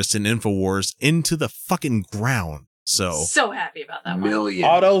conspiracy theorists and InfoWars into the fucking ground. So happy about that. Million.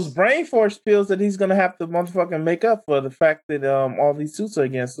 All those brain force pills that he's gonna have to motherfucking make up for the fact that all these suits are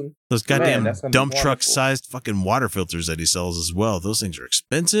against him. Those goddamn dump truck sized fucking water filters that he sells as well. Those things are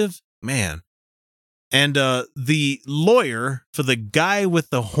expensive, man. And the lawyer for the guy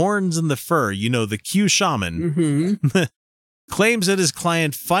with the horns and the fur, the Q shaman, claims that his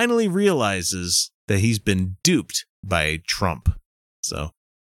client finally realizes that he's been duped by Trump. So,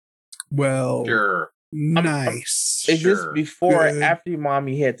 well, sure. Nice. Is this before or after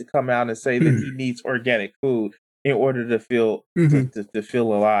mommy had to come out and say that he needs organic food in order to feel to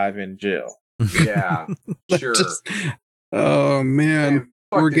feel alive in jail? Yeah, sure. Oh man,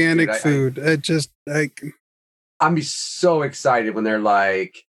 organic food. I'm be so excited when they're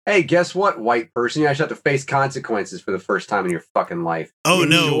like, "Hey, guess what, white person? You actually have to face consequences for the first time in your fucking life." Oh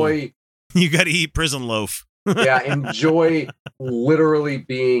no, you got to eat prison loaf. Yeah, enjoy literally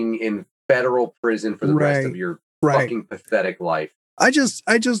being in federal prison for the rest of your fucking pathetic life. I just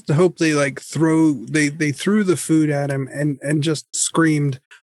hope they they threw the food at him and just screamed,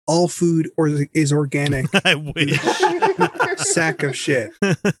 "All food is organic." I wish. Sack of shit.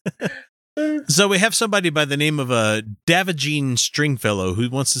 So we have somebody by the name of Davagene Stringfellow who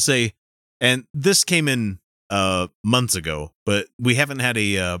wants to say, and this came in months ago, but we haven't had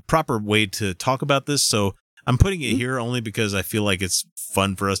a proper way to talk about this, so I'm putting it here only because I feel like it's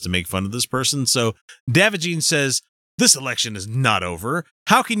fun for us to make fun of this person. So Davagene says, "This election is not over.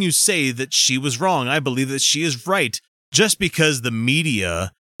 How can you say that she was wrong? I believe that she is right. Just because the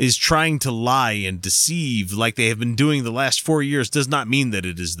media is trying to lie and deceive like they have been doing the last 4 years does not mean that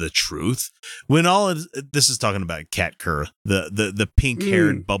it is the truth. When this is talking about Kat Kerr, the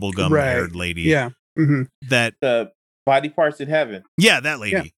pink-haired, bubblegum-haired lady. Yeah. That the body parts in heaven. Yeah, that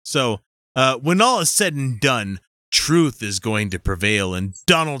lady. Yeah. So when all is said and done, truth is going to prevail, and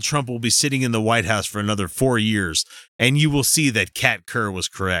Donald Trump will be sitting in the White House for another 4 years, and you will see that Kat Kerr was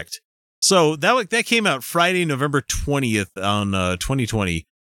correct." So that came out Friday, November 20th on 2020,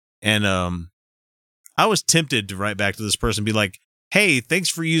 and I was tempted to write back to this person and be like, "Hey, thanks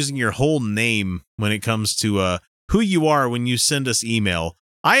for using your whole name when it comes to who you are when you send us email.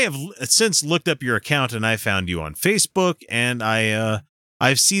 I have since looked up your account and I found you on Facebook, and I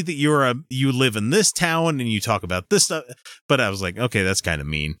see that you live in this town and you talk about this stuff." But I was like, okay, that's kind of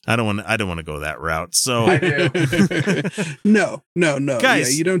mean. I don't want to go that route. So no,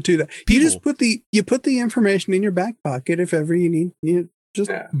 guys, yeah, you don't do that. You just put the information in your back pocket if ever you need. You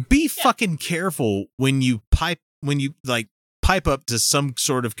just be fucking careful when you pipe up to some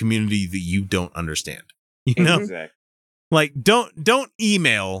sort of community that you don't understand. You know. Exactly. Like, don't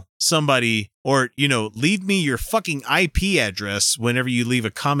email somebody or, leave me your fucking IP address whenever you leave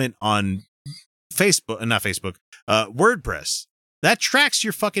a comment on WordPress. That tracks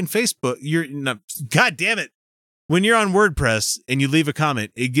your fucking Facebook. God damn it. When you're on WordPress and you leave a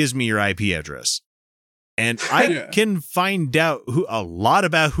comment, it gives me your IP address. And I can find out a lot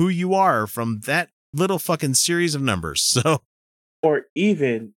about who you are from that little fucking series of numbers. So or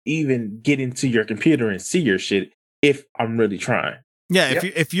even get into your computer and see your shit if I'm really trying. Yeah,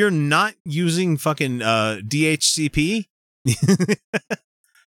 if you're not using fucking DHCP,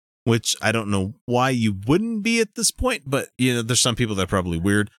 which I don't know why you wouldn't be at this point, but you know, there's some people that are probably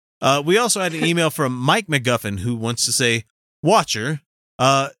weird. We also had an email from Mike McGuffin who wants to say, Watcher,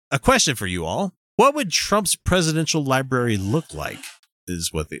 a question for you all. What would Trump's presidential library look like?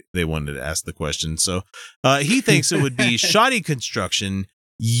 Is what they wanted to ask the question. So he thinks it would be shoddy construction,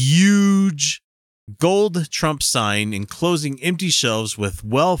 huge gold Trump sign enclosing empty shelves with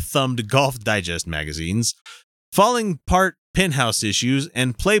well-thumbed Golf Digest magazines, falling apart penthouse issues,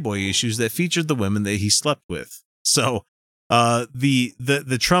 and Playboy issues that featured the women that he slept with. So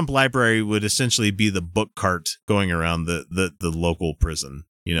the Trump library would essentially be the book cart going around the local prison,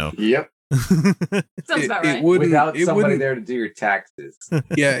 you know? Yep. Sounds about right. Without somebody there to do your taxes.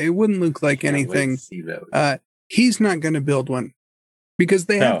 Yeah, it wouldn't look like anything. He's not going to build one because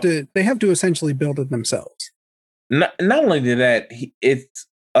they have to essentially build it themselves. Not only that, it's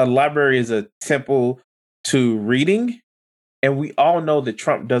a library is a temple to reading, and we all know that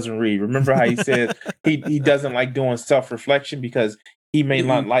Trump doesn't read. Remember how he says he doesn't like doing self-reflection because he may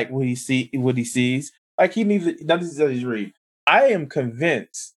not like what he sees. Like he doesn't read. I am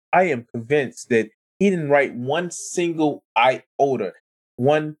convinced that he didn't write one single iota,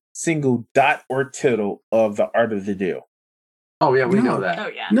 one single dot or tittle of The Art of the Deal. Oh yeah, we know that. Oh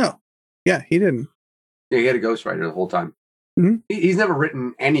yeah. No. Yeah, he didn't. Yeah, he had a ghostwriter the whole time. Mm-hmm. He's never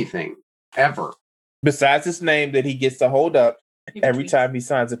written anything ever. Besides his name that he gets to hold up every time he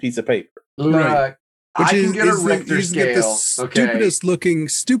signs a piece of paper. Right. Which I is, can get a is Richter the scale. stupidest looking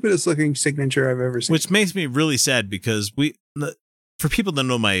signature I've ever seen. Which makes me really sad because for people that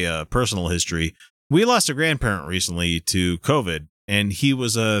know my personal history, we lost a grandparent recently to COVID, and he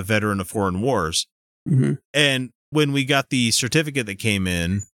was a veteran of foreign wars. Mm-hmm. And when we got the certificate that came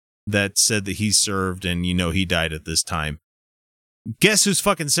in that said that he served and, you know, he died at this time, guess whose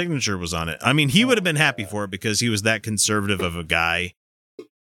fucking signature was on it? I mean, he would have been happy for it because he was that conservative of a guy.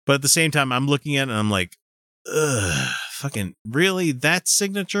 But at the same time, I'm looking at it and I'm like, ugh, fucking really? That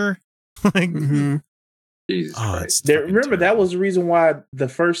signature? Like, Jesus Christ. Remember, that was the reason why the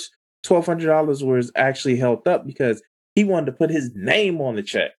first $1,200 was actually held up, because he wanted to put his name on the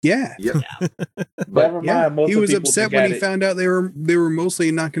check. Yeah. Yep. Never mind. Most he of was people upset when he found out they were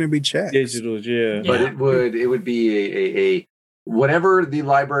mostly not going to be checks. Digital, yeah. But it would be a whatever the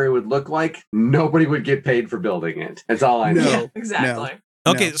library would look like, nobody would get paid for building it. That's all I know. Yeah, exactly.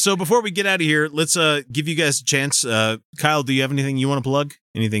 Okay, so before we get out of here, let's give you guys a chance. Kyle, do you have anything you want to plug?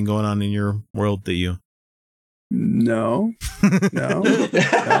 Anything going on in your world that you... No.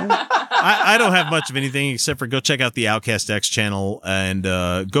 I don't have much of anything except for go check out the Outcast X channel and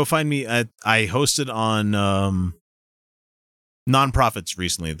go find me. I hosted on Nonprofits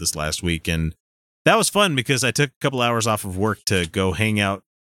recently this last week, and that was fun because I took a couple hours off of work to go hang out.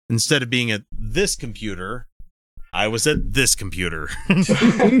 Instead of being at this computer, I was at this computer. We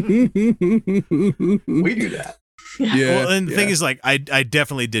do that. Yeah. Well, and the thing is, like, I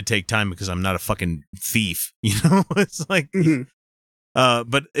definitely did take time because I'm not a fucking thief, you know. It's like,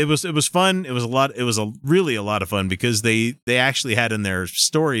 but it was fun. It was really a lot of fun because they actually had in their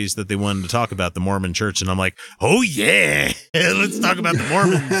stories that they wanted to talk about the Mormon Church, and I'm like, oh yeah, let's talk about the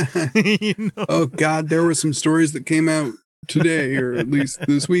Mormons. You know? Oh God, there were some stories that came out today, or at least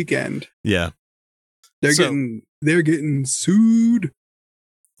this weekend. Yeah, they're getting sued.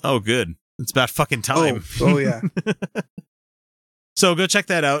 Oh, good. It's about fucking time. Oh yeah. So go check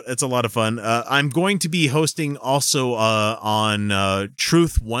that out. It's a lot of fun. I'm going to be hosting also on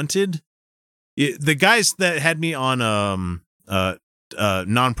Truth Wanted. The guys that had me on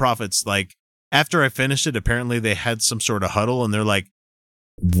Nonprofits, like after I finished it, apparently they had some sort of huddle and they're like,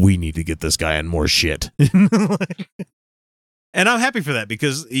 we need to get this guy on more shit. And I'm happy for that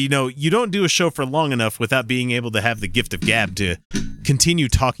because, you know, you don't do a show for long enough without being able to have the gift of gab to continue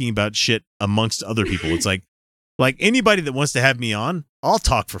talking about shit amongst other people. It's like anybody that wants to have me on, I'll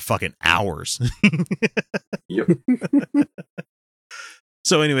talk for fucking hours. Yep.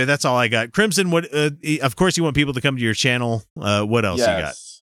 So anyway, that's all I got. Crimson, what? Of course, you want people to come to your channel. What else you got?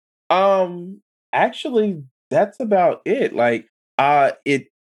 Actually, that's about it. Like, it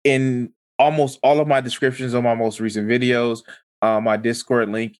in almost all of my descriptions on my most recent videos. My Discord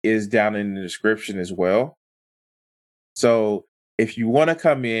link is down in the description as well. So if you want to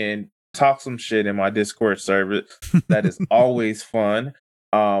come in, talk some shit in my Discord server, that is always fun.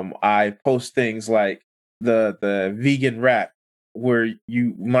 I post things like the vegan rap, where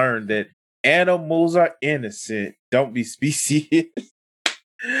you learn that animals are innocent. Don't be species.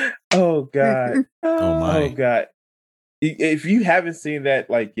 Oh God. Oh my. Oh God. if you haven't seen that,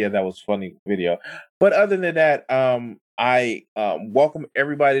 like, yeah, that was funny video. But other than that, I welcome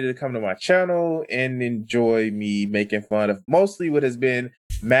everybody to come to my channel and enjoy me making fun of mostly what has been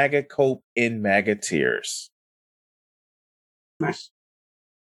MAGA cope and MAGA tears. Nice.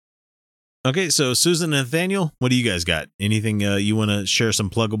 Okay, so Susan and Nathaniel, what do you guys got? Anything you want to share,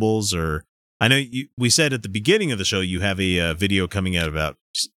 some pluggables? Or I know we said at the beginning of the show you have a video coming out about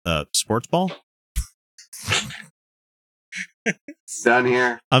sports ball. Done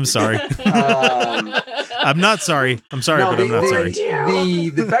here. I'm sorry. I'm not sorry. I'm sorry, but I'm not sorry.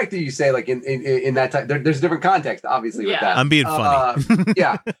 The fact that you say like in that time, there's a different context, obviously, with that. I'm being funny.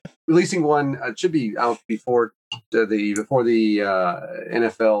 Yeah, releasing one should be out before the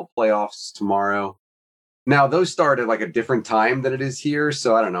NFL playoffs tomorrow. Now those start at like a different time than it is here,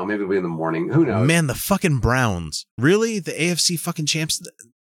 so I don't know. Maybe it'll be in the morning. Who knows? Man, the fucking Browns. Really? The AFC fucking champs?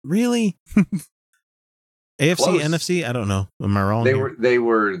 Really? AFC, Close. NFC? I don't know. Am I wrong? They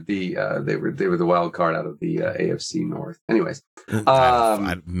were the wild card out of the AFC North. Anyways,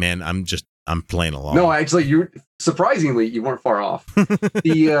 man, I'm playing along. No, actually, you weren't far off.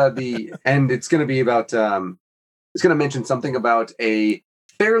 And it's going to be about it's going to mention something about a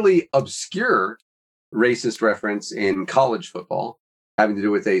fairly obscure racist reference in college football having to do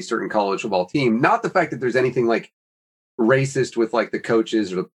with a certain college football team. Not the fact that there's anything like racist with like the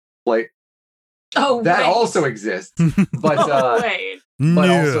coaches or the play. Oh, that wait. also exists, but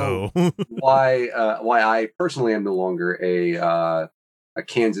also why I personally am no longer a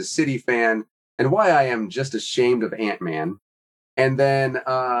Kansas City fan, and why I am just ashamed of Ant-Man. And then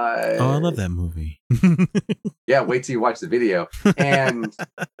I love that movie. Yeah, wait till you watch the video. And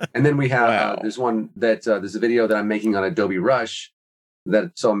then we have there's one that there's a video that I'm making on Adobe Rush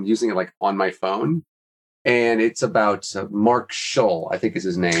so I'm using it like on my phone. And it's about Mark Schull, I think is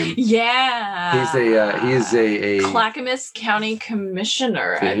his name. Yeah, he is a Clackamas County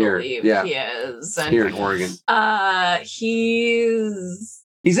Commissioner, I believe he is, and here in Oregon.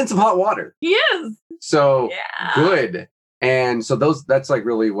 He's in some hot water. He is. So good, and so that's like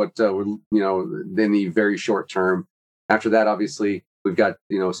really what we're in the very short term. After that, obviously, we've got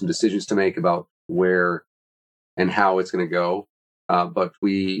some decisions to make about where and how it's going to go. But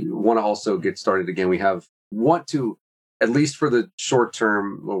we want to also get started again. We want to, at least for the short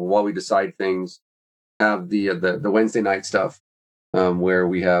term, while we decide things, have the Wednesday night stuff, where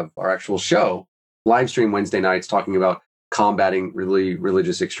we have our actual show, live stream Wednesday nights, talking about combating really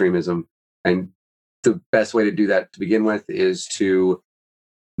religious extremism. And the best way to do that to begin with is to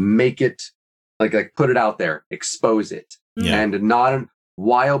make it like put it out there, expose it, and not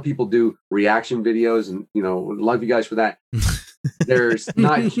while people do reaction videos, and love you guys for that. There's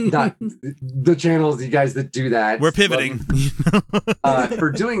not the channels, you guys that do that. We're pivoting.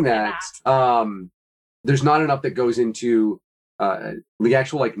 For doing that. There's not enough that goes into the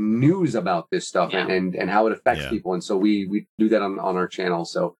actual like news about this stuff and how it affects people. And so we do that on our channel.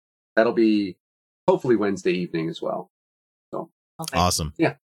 So that'll be hopefully Wednesday evening as well. So awesome.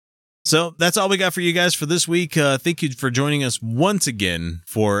 Yeah. So that's all we got for you guys for this week. Thank you for joining us once again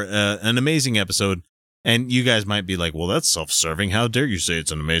for an amazing episode. And you guys might be like, well, that's self-serving. How dare you say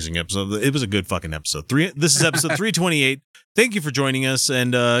it's an amazing episode? It was a good fucking episode. This is episode 328. Thank you for joining us.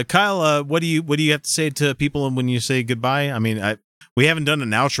 And Kyle, what do you have to say to people when you say goodbye? I mean, we haven't done an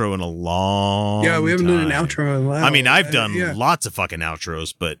outro in a long time. Yeah, we haven't done an outro in a while. I mean, I've done lots of fucking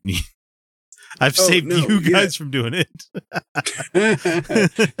outros, but I've saved you guys from doing it.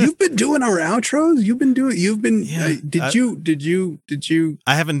 You've been doing our outros. Did you?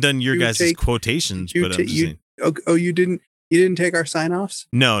 I haven't done your guys' quotations, but I'm just saying. You didn't take our sign-offs?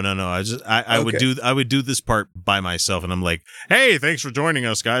 No. I would do this part by myself, and I'm like, hey, thanks for joining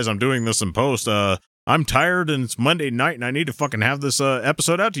us, guys. I'm doing this in post. I'm tired and it's Monday night and I need to fucking have this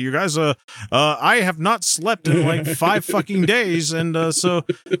episode out to you guys. I have not slept in like 5 fucking days, and so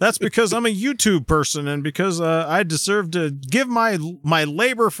that's because I'm a YouTube person and because I deserve to give my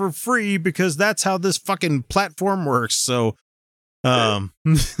labor for free because that's how this fucking platform works. So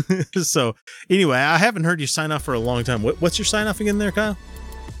so anyway, I haven't heard you sign off for a long time. What's your sign off again there, Kyle?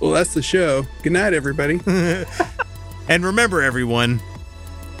 Well, that's the show. Good night, everybody. And remember, everyone,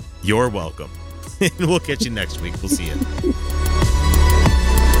 you're welcome. And we'll catch you next week. We'll see you.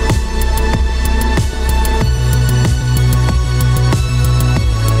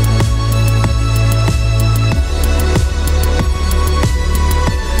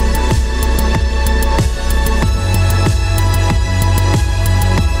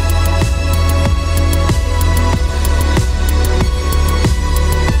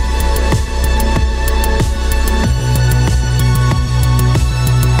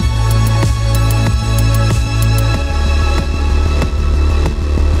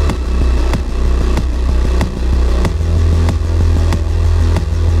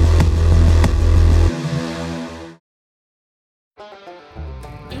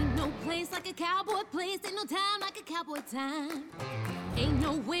 time. Ain't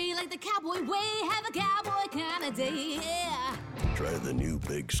no way like the cowboy way, have a cowboy kind of day, yeah. Try the new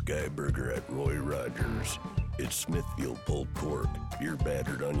Big Sky Burger at Roy Rogers. It's Smithfield pulled pork, beer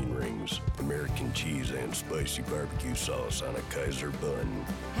battered onion rings, American cheese, and spicy barbecue sauce on a Kaiser bun.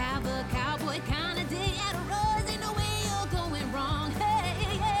 Have a cowboy kind of day at Roy's, ain't no way you're going wrong,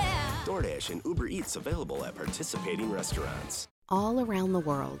 hey, yeah. DoorDash and Uber Eats available at participating restaurants. All around the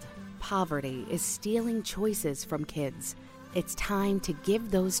world, poverty is stealing choices from kids. It's time to give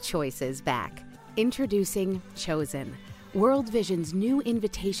those choices back. Introducing Chosen, World Vision's new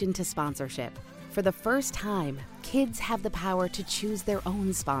invitation to sponsorship. For the first time, kids have the power to choose their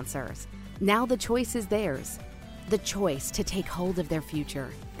own sponsors. Now the choice is theirs. The choice to take hold of their future,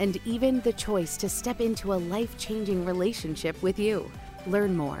 and even the choice to step into a life-changing relationship with you.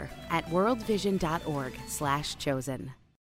 Learn more at worldvision.org/chosen.